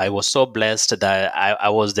have. I was so blessed that I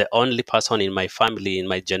was the only person in my family, in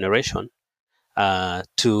my generation,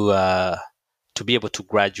 to be able to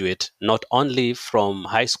graduate not only from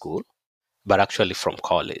high school, but actually from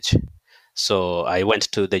college. So I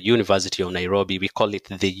went to the University of Nairobi. We call it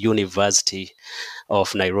the University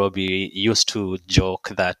of Nairobi. We used to joke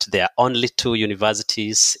that there are only two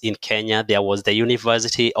universities in Kenya. There was the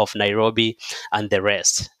University of Nairobi and the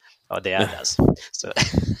rest, or the others. So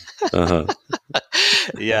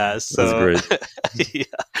yeah, so that's great.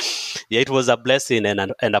 yeah, it was a blessing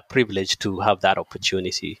and a privilege to have that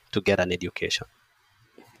opportunity to get an education.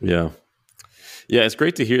 Yeah, it's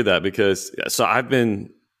great to hear that, because I've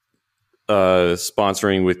been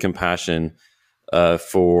sponsoring with Compassion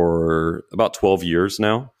for about 12 years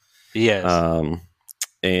now. Yes.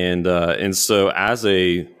 And so as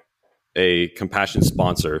a Compassion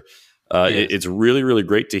sponsor, it's really, really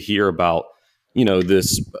great to hear about,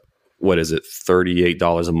 this, what is it,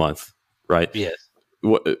 $38 a month, right? Yes.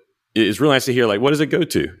 It's really nice to hear, like, what does it go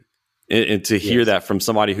to? And to hear that from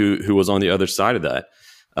somebody who was on the other side of that.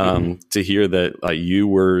 to hear that you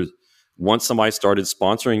were, once somebody started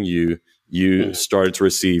sponsoring you, you started to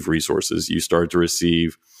receive resources. You started to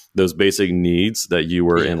receive those basic needs that you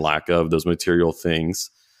were in lack of, those material things.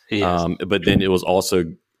 But then it was also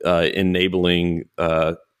enabling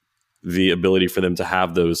the ability for them to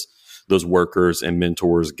have those workers and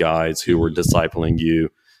mentors, guides who were discipling you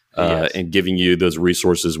and giving you those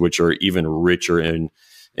resources, which are even richer and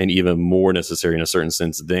even more necessary in a certain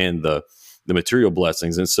sense than the material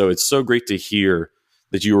blessings. And so it's so great to hear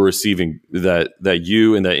that you were receiving that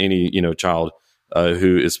you and that any child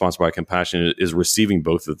who is sponsored by Compassion is receiving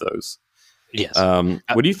both of those. Yes.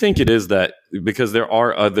 What do you think it is that, because there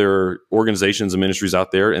are other organizations and ministries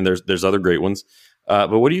out there, and there's other great ones,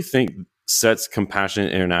 but what do you think sets Compassion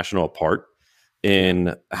International apart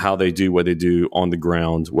in how they do what they do on the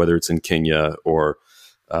ground, whether it's in Kenya or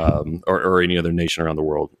any other nation around the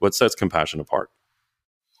world? What sets Compassion apart?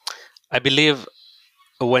 I believe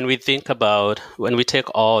when we take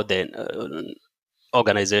all the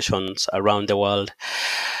organizations around the world,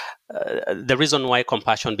 the reason why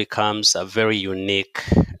Compassion becomes a very unique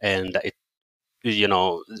and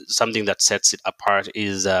something that sets it apart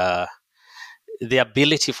is the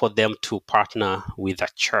ability for them to partner with a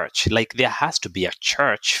church. Like, there has to be a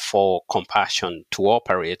church for Compassion to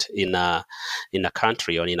operate in a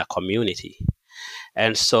country or in a community.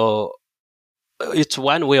 And so it's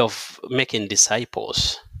one way of making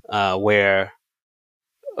disciples, where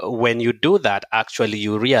when you do that, actually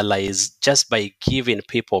you realize just by giving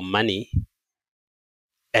people money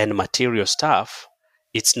and material stuff,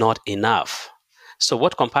 it's not enough. So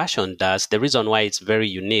what Compassion does, the reason why it's very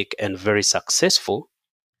unique and very successful,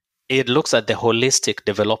 it looks at the holistic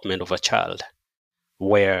development of a child,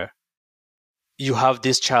 where you have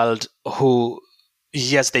this child who,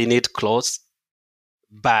 yes, they need clothes,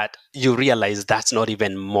 but you realize that's not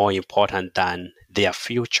even more important than their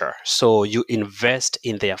future. So you invest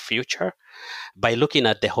in their future by looking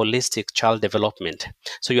at the holistic child development.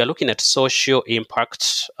 So you are looking at social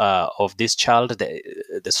impact of this child,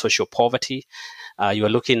 the social poverty. You are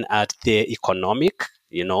looking at the economic,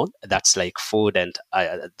 that's like food and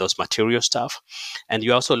those material stuff. And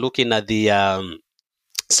you're also looking at the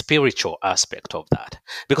spiritual aspect of that.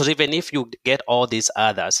 Because even if you get all these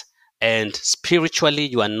others and spiritually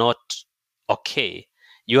you are not okay,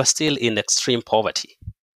 you are still in extreme poverty.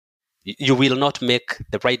 You will not make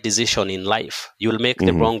the right decision in life. You will make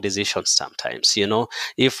the wrong decisions sometimes.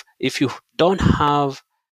 If you don't have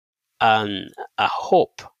a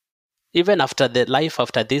hope, even after the life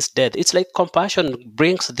after this death, it's like Compassion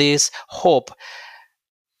brings this hope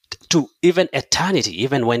to even eternity,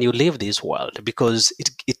 even when you leave this world, because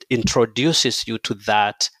it introduces you to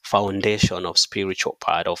that foundation of spiritual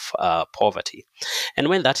part of poverty. And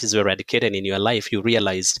when that is eradicated in your life, you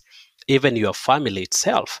realize even your family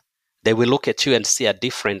itself, they will look at you and see a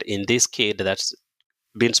difference in this kid that's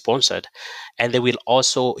been sponsored, and you will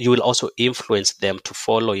also influence them to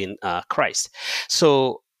follow in Christ.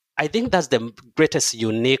 So I think that's the greatest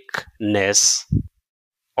uniqueness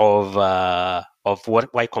of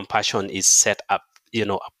why Compassion is set up,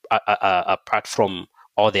 apart from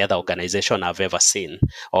all the other organizations I've ever seen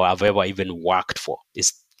or I've ever even worked for,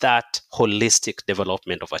 is that holistic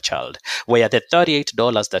development of a child, where the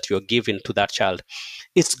 $38 that you're giving to that child,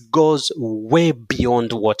 it goes way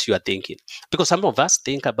beyond what you are thinking. Because some of us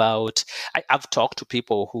think about, I've talked to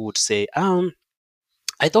people who would say,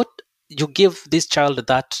 I thought you give this child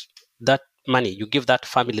that money, you give that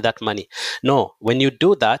family that money. No, when you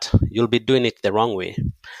do that, you'll be doing it the wrong way,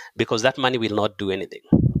 because that money will not do anything.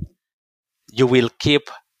 You will keep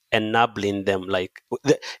enabling them.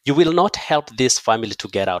 You will not help this family to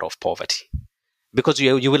get out of poverty, because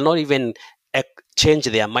you will not even change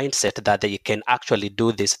their mindset that they can actually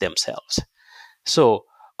do this themselves. So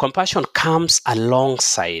Compassion comes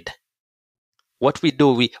alongside what we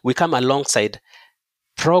do. We come alongside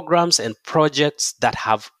programs and projects that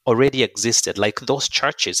have already existed. Like those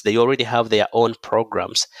churches, they already have their own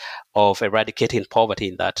programs of eradicating poverty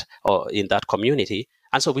in that community,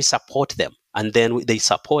 and so we support them, and then they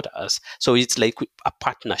support us. So it's like a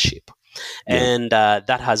partnership. Yeah. And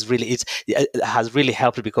that has really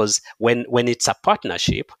helped, because when it's a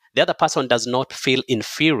partnership, the other person does not feel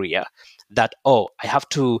inferior, that I have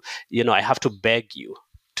to beg you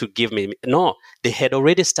to give me. No, they had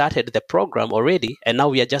already started the program already, and now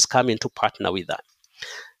we are just coming to partner with them.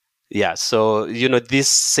 Yeah, so this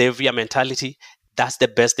savior mentality, that's the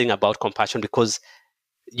best thing about Compassion, because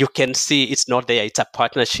you can see it's not there. It's a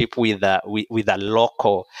partnership with a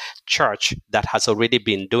local church that has already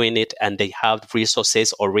been doing it, and they have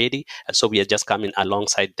resources already. And so we are just coming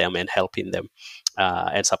alongside them and helping them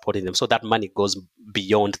and supporting them. So that money goes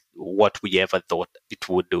beyond what we ever thought it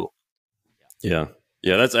would do. Yeah.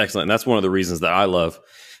 Yeah, that's excellent. That's one of the reasons that I love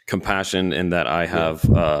Compassion, and that I have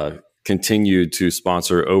continued to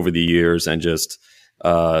sponsor over the years, and just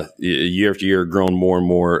year after year grown more and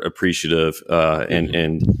more appreciative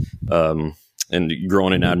and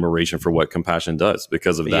grown in admiration for what Compassion does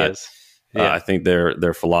because of that. Yes. Yeah. I think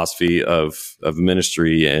their philosophy of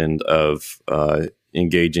ministry and of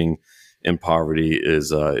engaging in poverty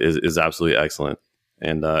is absolutely excellent.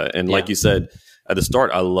 And like you said at the start,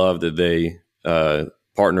 I love that they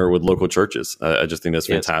partner with local churches. I just think that's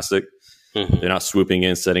fantastic. Mm-hmm. They're not swooping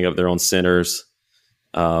in, setting up their own centers,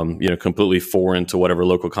 completely foreign to whatever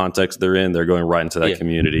local context they're in. They're going right into that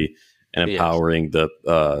community and empowering the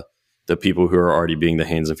people who are already being the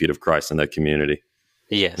hands and feet of Christ in that community.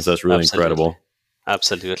 Yes. And so that's really incredible.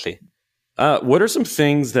 Absolutely. What are some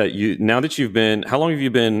things that now that you've been, how long have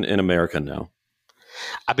you been in America now?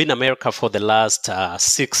 I've been in America for the last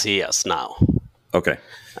 6 years now. Okay.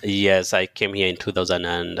 Yes, I came here in 2000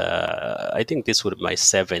 and I think this would be my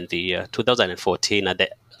 7th year, 2014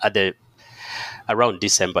 around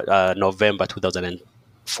November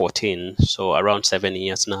 2014. So around 7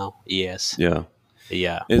 years now. Yes. Yeah.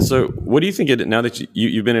 Yeah. And so what do you think now that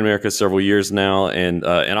you've been in America several years now, and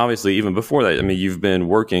obviously even before that, I mean, you've been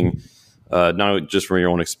working not just from your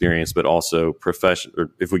own experience, but also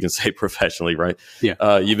or if we can say professionally, right?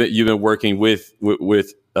 Yeah. You've been working with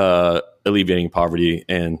alleviating poverty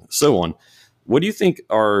and so on. What do you think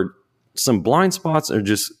are some blind spots, or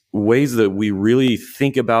just ways that we really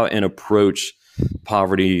think about and approach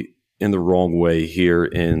poverty in the wrong way here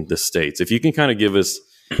in the States? If you can kind of give us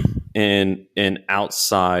an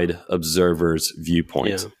outside observer's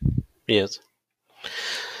viewpoint. Yeah.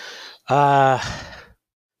 Yes.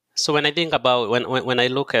 So when I think about when I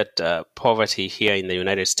look at poverty here in the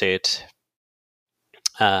United States,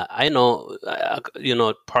 I know,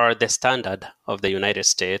 per the standard of the United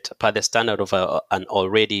States, per the standard of an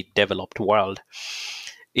already developed world,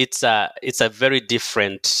 it's a very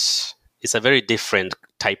different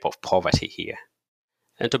type of poverty here.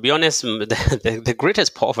 And to be honest, the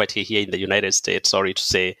greatest poverty here in the United States, sorry to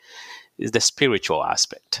say, is the spiritual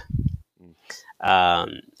aspect.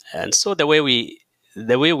 And so the way we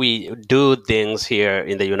do things here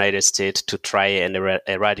in the United States to try and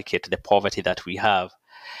eradicate the poverty that we have,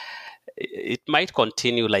 it might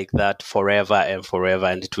continue like that forever and forever,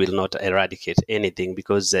 and it will not eradicate anything,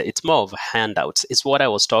 because it's more of handouts. It's what I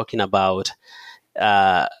was talking about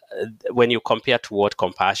when you compare to what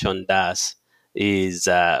Compassion does. Is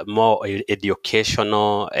more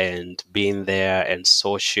educational and being there and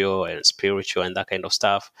social and spiritual and that kind of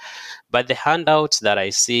stuff. But the handouts that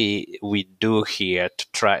I see we do here to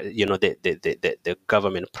try, the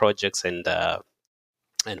government projects and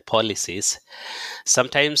policies,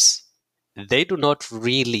 sometimes they do not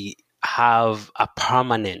really have a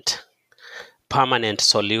permanent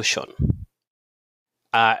solution.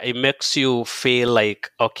 It makes you feel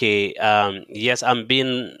like, okay, yes, I'm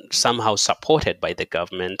being somehow supported by the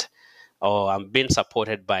government, or I'm being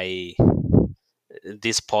supported by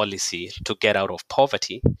this policy to get out of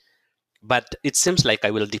poverty, but it seems like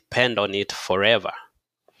I will depend on it forever.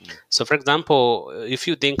 So, for example, if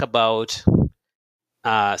you think about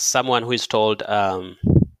someone who is told,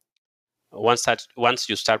 once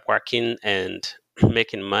you start working and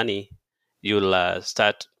making money, you'll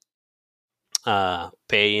start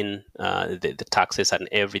paying the taxes and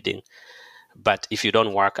everything, but if you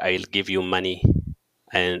don't work, I'll give you money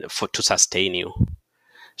and to sustain you.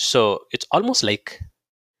 So it's almost like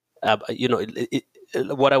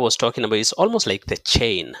what I was talking about is almost like the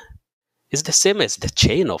chain. It's the same as the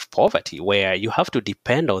chain of poverty, where you have to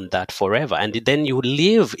depend on that forever. And then you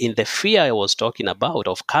live in the fear I was talking about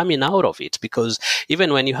of coming out of it, because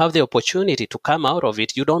even when you have the opportunity to come out of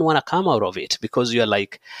it, you don't want to come out of it, because you're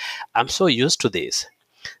like, I'm so used to this.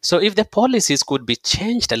 So if the policies could be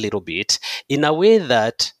changed a little bit in a way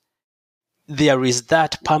that there is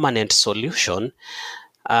that permanent solution,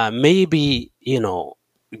 maybe,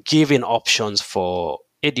 giving options for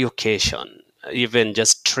education, even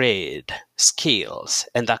just trade, skills,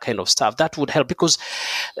 and that kind of stuff, that would help. Because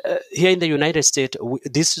here in the United States,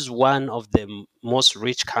 this is one of the most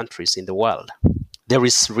rich countries in the world. There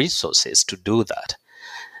is resources to do that.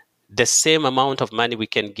 The same amount of money we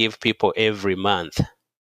can give people every month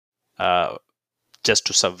just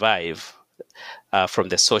to survive, from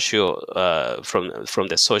the social from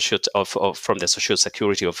the social from the social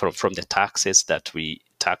security or from the taxes that we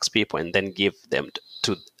tax people and then give them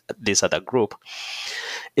to this other group.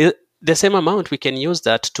 The same amount we can use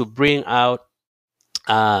that to bring out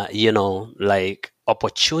like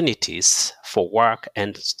opportunities for work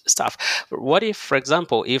and stuff. What if, for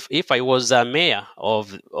example, if I was a mayor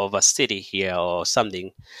of a city here or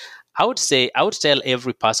something, I would tell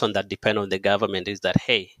every person that depend on the government is that,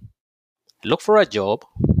 hey, look for a job,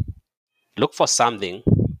 look for something.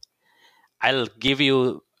 I'll give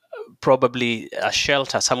you probably a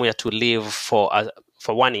shelter somewhere to live for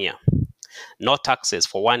 1 year. No taxes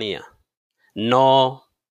for 1 year. No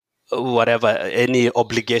whatever, any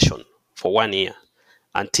obligation for 1 year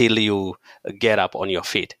until you get up on your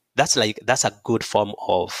feet. That's a good form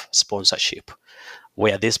of sponsorship,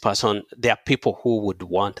 where this person, there are people who would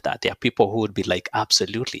want that. There are people who would be like,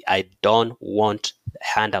 absolutely, I don't want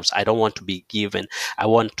handouts. I don't want to be given. I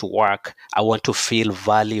want to work. I want to feel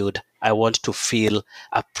valued. I want to feel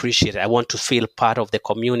appreciated. I want to feel part of the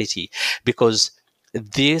community, because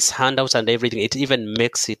these handouts and everything, it even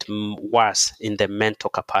makes it worse in the mental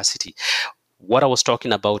capacity. What I was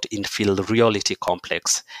talking about, inferiority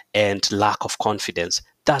complex and lack of confidence,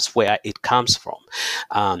 that's where it comes from.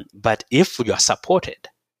 But if you are supported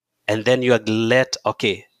and then you are let,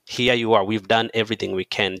 okay, here you are, we've done everything we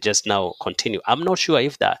can, just now continue. I'm not sure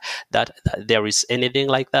if that there is anything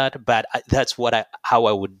like that, but that's how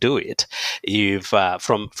I would do it. If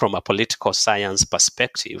from a political science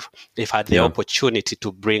perspective, if I had the opportunity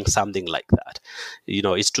to bring something like that,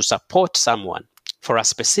 is to support someone for a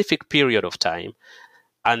specific period of time,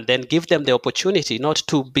 and then give them the opportunity not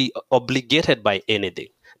to be obligated by anything.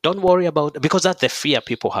 Don't worry about, because that's the fear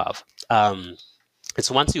people have.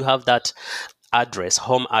 It's once you have that address,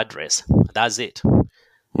 home address, that's it.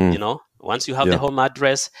 Once you have the home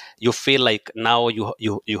address, you feel like now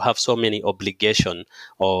you have so many obligation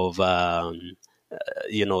of,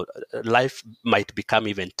 life might become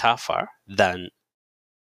even tougher than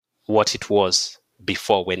what it was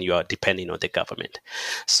before when you are depending on the government.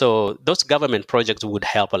 So those government projects would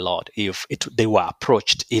help a lot if they were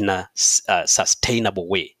approached in a sustainable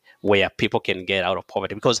way, where people can get out of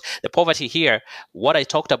poverty. Because the poverty here, what I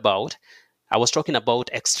talked about, I was talking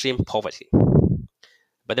about extreme poverty.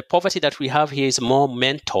 But the poverty that we have here is more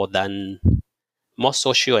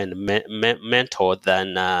social and mental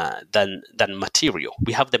than material.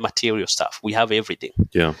 We have the material stuff. We have everything.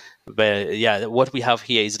 Yeah. But what we have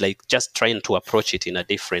here is like just trying to approach it in a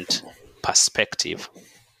different perspective.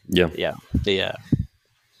 Yeah.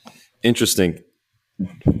 Interesting.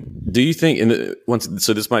 Do you think,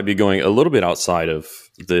 so this might be going a little bit outside of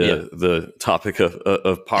the topic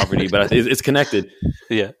of poverty, but it's connected.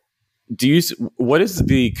 Yeah. What is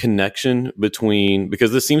the connection between,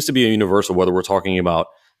 because this seems to be a universal, whether we're talking about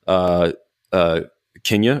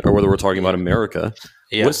Kenya or whether we're talking about America,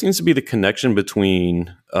 what seems to be the connection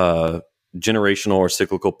between generational or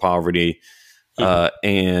cyclical poverty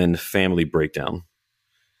and family breakdown?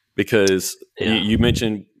 Because you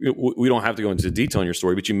mentioned, we don't have to go into detail in your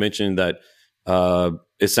story, but you mentioned that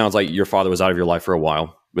it sounds like your father was out of your life for a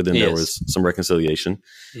while, but then there was some reconciliation.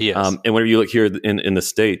 Yes. And whenever you look here in the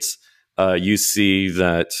States, you see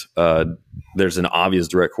that there's an obvious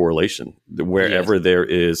direct correlation. Wherever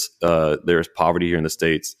there's poverty here in the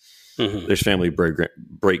States, there's family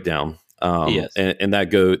breakdown, and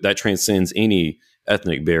that transcends any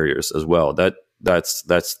ethnic barriers as well. That's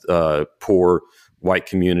poor white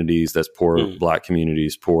communities, that's poor Black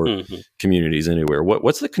communities, poor communities anywhere.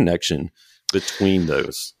 What's the connection between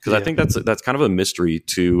those? Because I think that's kind of a mystery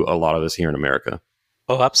to a lot of us here in America.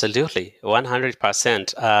 Oh, absolutely.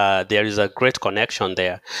 100%. There is a great connection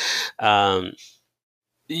there. When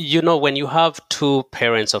you have two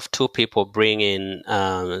parents of two people bringing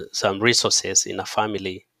some resources in a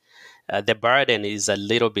family, the burden is a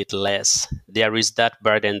little bit less. There is that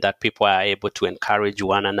burden that people are able to encourage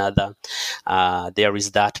one another. There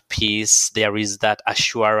is that peace. There is that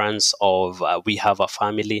assurance of we have a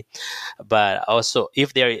family. But also,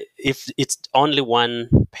 if it's only one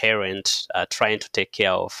parent trying to take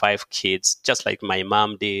care of 5 kids, just like my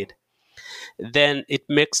mom did, then it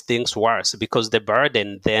makes things worse, because the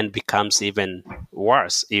burden then becomes even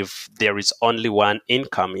worse if there is only one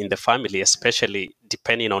income in the family, especially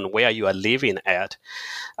depending on where you are living at.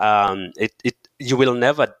 You will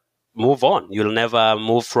never move on. You'll never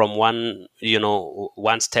move from one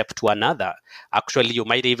step to another. Actually, you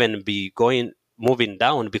might even be moving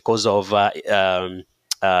down because of the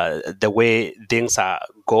way things are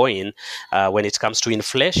going when it comes to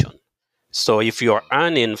inflation. So if you're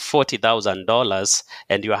earning $40,000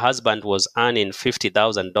 and your husband was earning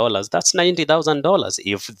 $50,000, that's $90,000.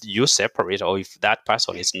 If you separate, or if that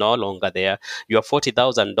person is no longer there, your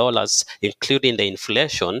 $40,000, including the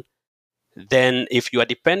inflation. Then if you are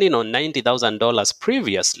depending on $90,000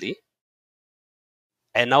 previously,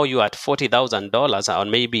 and now you're at $40,000 or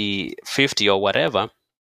maybe 50 or whatever,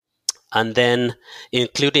 and then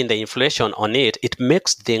including the inflation on it, it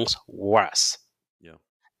makes things worse. Yeah.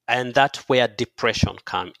 And that's where depression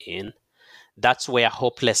comes in. That's where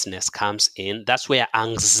hopelessness comes in. That's where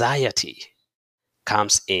anxiety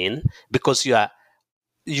comes in, because you're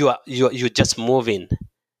just moving,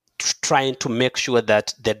 trying to make sure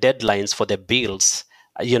that the deadlines for the bills,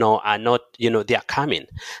 are not, they are coming.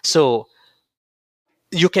 So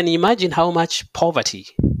you can imagine how much poverty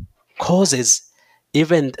causes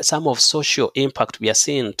even some of social impact we are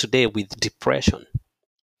seeing today with depression.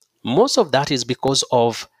 Most of that is because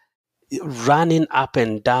of running up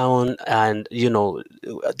and down, and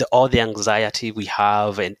all the anxiety we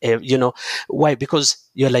have, and why? Because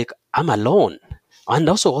you're like, I'm alone, and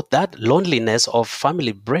also that loneliness of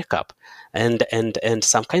family breakup, and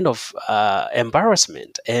some kind of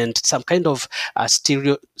embarrassment, and some kind of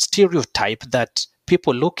stereotype that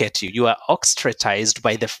people look at you. You are ostracized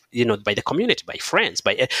by the community, by friends,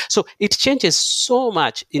 so it changes so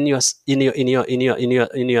much in your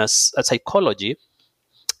psychology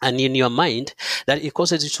and in your mind, that it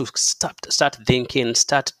causes you to start thinking,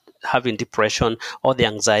 start having depression, or the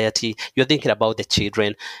anxiety. You're thinking about the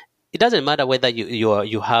children. It doesn't matter whether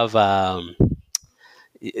you have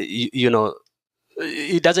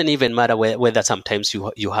it doesn't even matter whether sometimes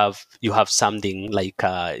you have something like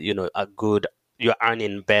a good, you're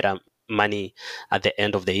earning better money at the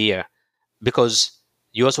end of the year, because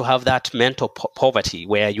you also have that mental poverty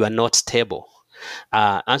where you are not stable,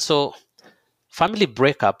 and so family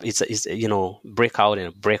breakup is breakout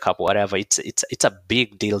and breakup, whatever. It's a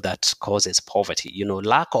big deal that causes poverty.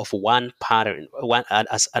 Lack of one parent,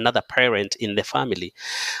 as another parent in the family,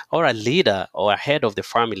 or a leader or a head of the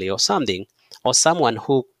family or something, or someone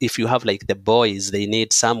who, if you have like the boys, they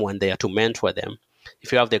need someone there to mentor them.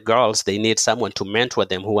 If you have the girls, they need someone to mentor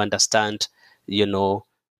them who understand,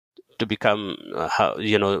 to become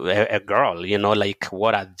a girl, like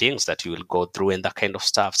what are things that you will go through and that kind of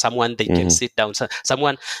stuff. Someone they can sit down,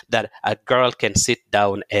 someone that a girl can sit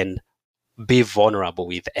down and be vulnerable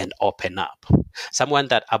with and open up. Someone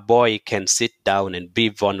that a boy can sit down and be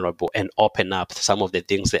vulnerable and open up some of the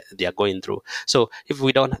things that they are going through. So if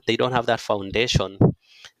they don't have that foundation,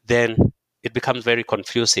 then it becomes very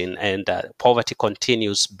confusing, and poverty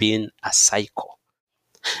continues being a cycle,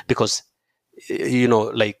 because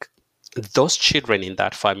like those children in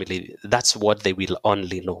that family, that's what they will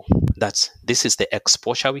only know. This is the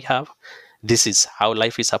exposure we have. This is how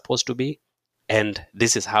life is supposed to be. And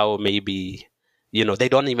this is how maybe, they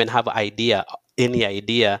don't even have any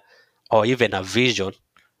idea or even a vision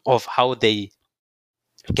of how they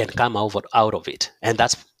can come out of it. And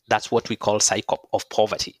that's what we call cycle of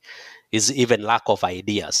poverty, is even lack of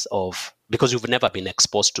ideas because you've never been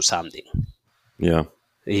exposed to something. Yeah.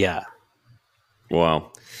 Yeah.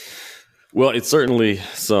 Wow. Well, it's certainly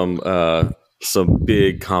some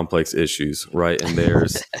big complex issues, right? And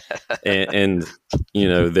there's and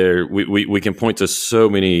there we can point to so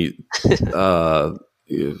many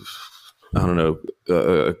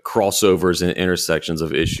crossovers and intersections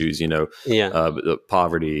of issues.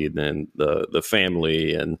 Poverty, then the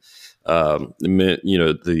family, and the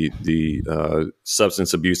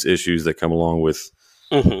substance abuse issues that come along with.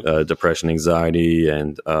 Depression, anxiety,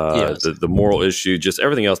 and Yes. the moral issue, just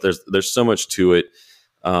everything else. There's so much to it,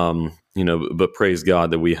 but praise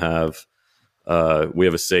God that we have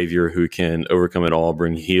a Savior who can overcome it all,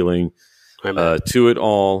 bring healing to it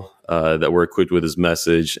all. That we're equipped with His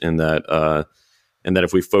message, and that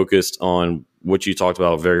if we focused on what you talked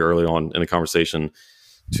about very early on in the conversation,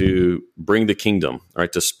 to bring the kingdom,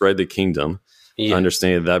 right, to spread the kingdom. Yeah.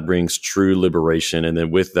 Understand that brings true liberation, and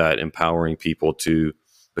then with that, empowering people to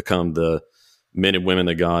become the men and women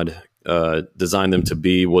that God designed them to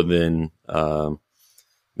be. Well, then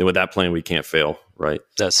with that plan, we can't fail, right?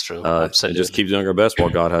 That's true. Absolutely. And just keep doing our best while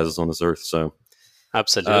God has us on this earth. So,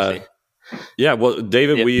 absolutely. Yeah. Well,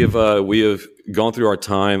 David, yep. we have gone through our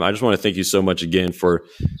time. I just want to thank you so much again for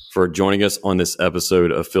joining us on this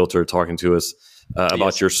episode of Filter, talking to us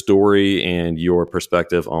about your story and your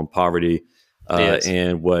perspective on poverty.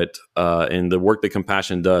 And what and the work that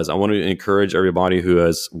Compassion does. I want to encourage everybody who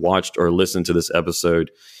has watched or listened to this episode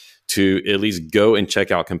to at least go and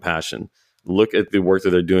check out Compassion. Look at the work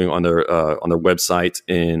that they're doing on their website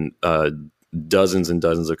in dozens and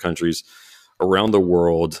dozens of countries around the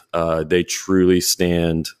world. They truly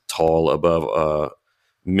stand tall above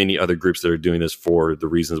many other groups that are doing this for the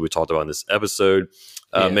reasons we talked about in this episode.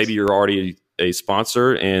 Yes. Maybe you're already a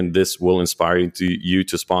sponsor, and this will inspire you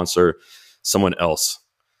to sponsor someone else,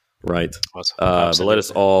 right? Awesome. But let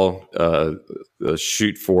us all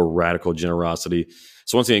shoot for radical generosity.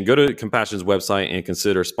 So once again, go to Compassion's website and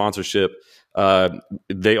consider sponsorship.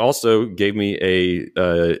 They also gave me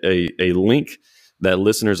a link that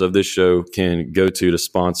listeners of this show can go to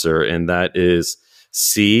sponsor, and that is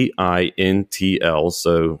CINTL,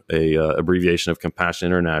 so a abbreviation of Compassion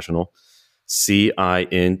International,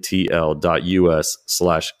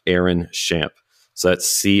 CINTL.US/Aaron Shamp. So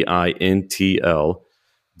that's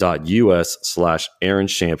CINTL.US/Aaron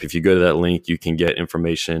Shamp. If you go to that link, you can get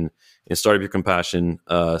information and start up your Compassion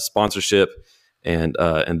sponsorship, and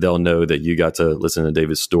they'll know that you got to listen to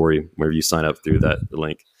David's story whenever you sign up through that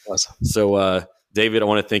link. Awesome. So, David, I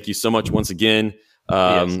want to thank you so much once again.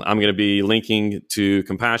 Yes. I'm going to be linking to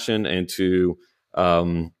Compassion and to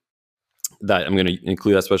that. I'm going to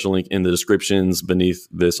include that special link in the descriptions beneath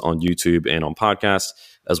this on YouTube and on podcasts,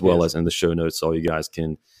 as well as in the show notes, so you guys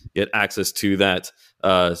can get access to that.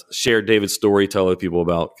 Share David's story, tell other people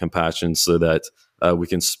about Compassion, so that we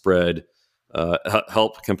can spread,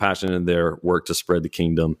 help Compassion in their work to spread the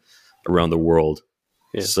kingdom around the world.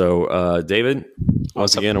 Yeah. So, David,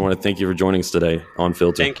 once again, I want to thank you for joining us today on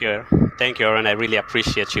Filter. Thank you, Aaron. I really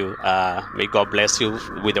appreciate you. May God bless you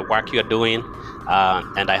with the work you're doing.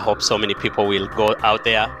 And I hope so many people will go out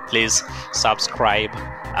there. Please subscribe.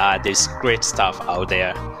 There's great stuff out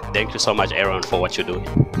there. Thank you so much, Aaron, for what you're doing.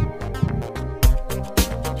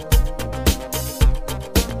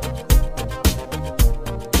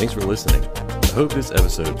 Thanks for listening. I hope this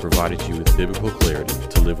episode provided you with biblical clarity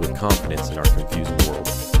to live with confidence in our confusing world.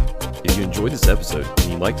 If you enjoyed this episode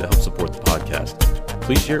and you'd like to help support the podcast,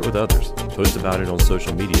 please share it with others, post about it on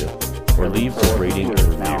social media, or leave a rating and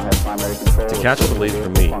review. To catch all the latest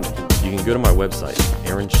from me, you can go to my website,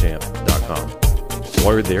 aaronshamp.com.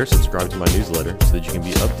 While you're there, subscribe to my newsletter so that you can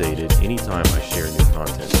be updated anytime I share new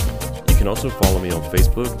content. You can also follow me on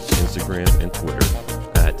Facebook, Instagram, and Twitter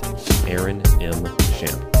at Aaron M.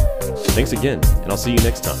 Shamp. Thanks again, and I'll see you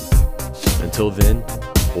next time. Until then,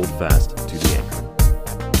 hold fast to the anchor.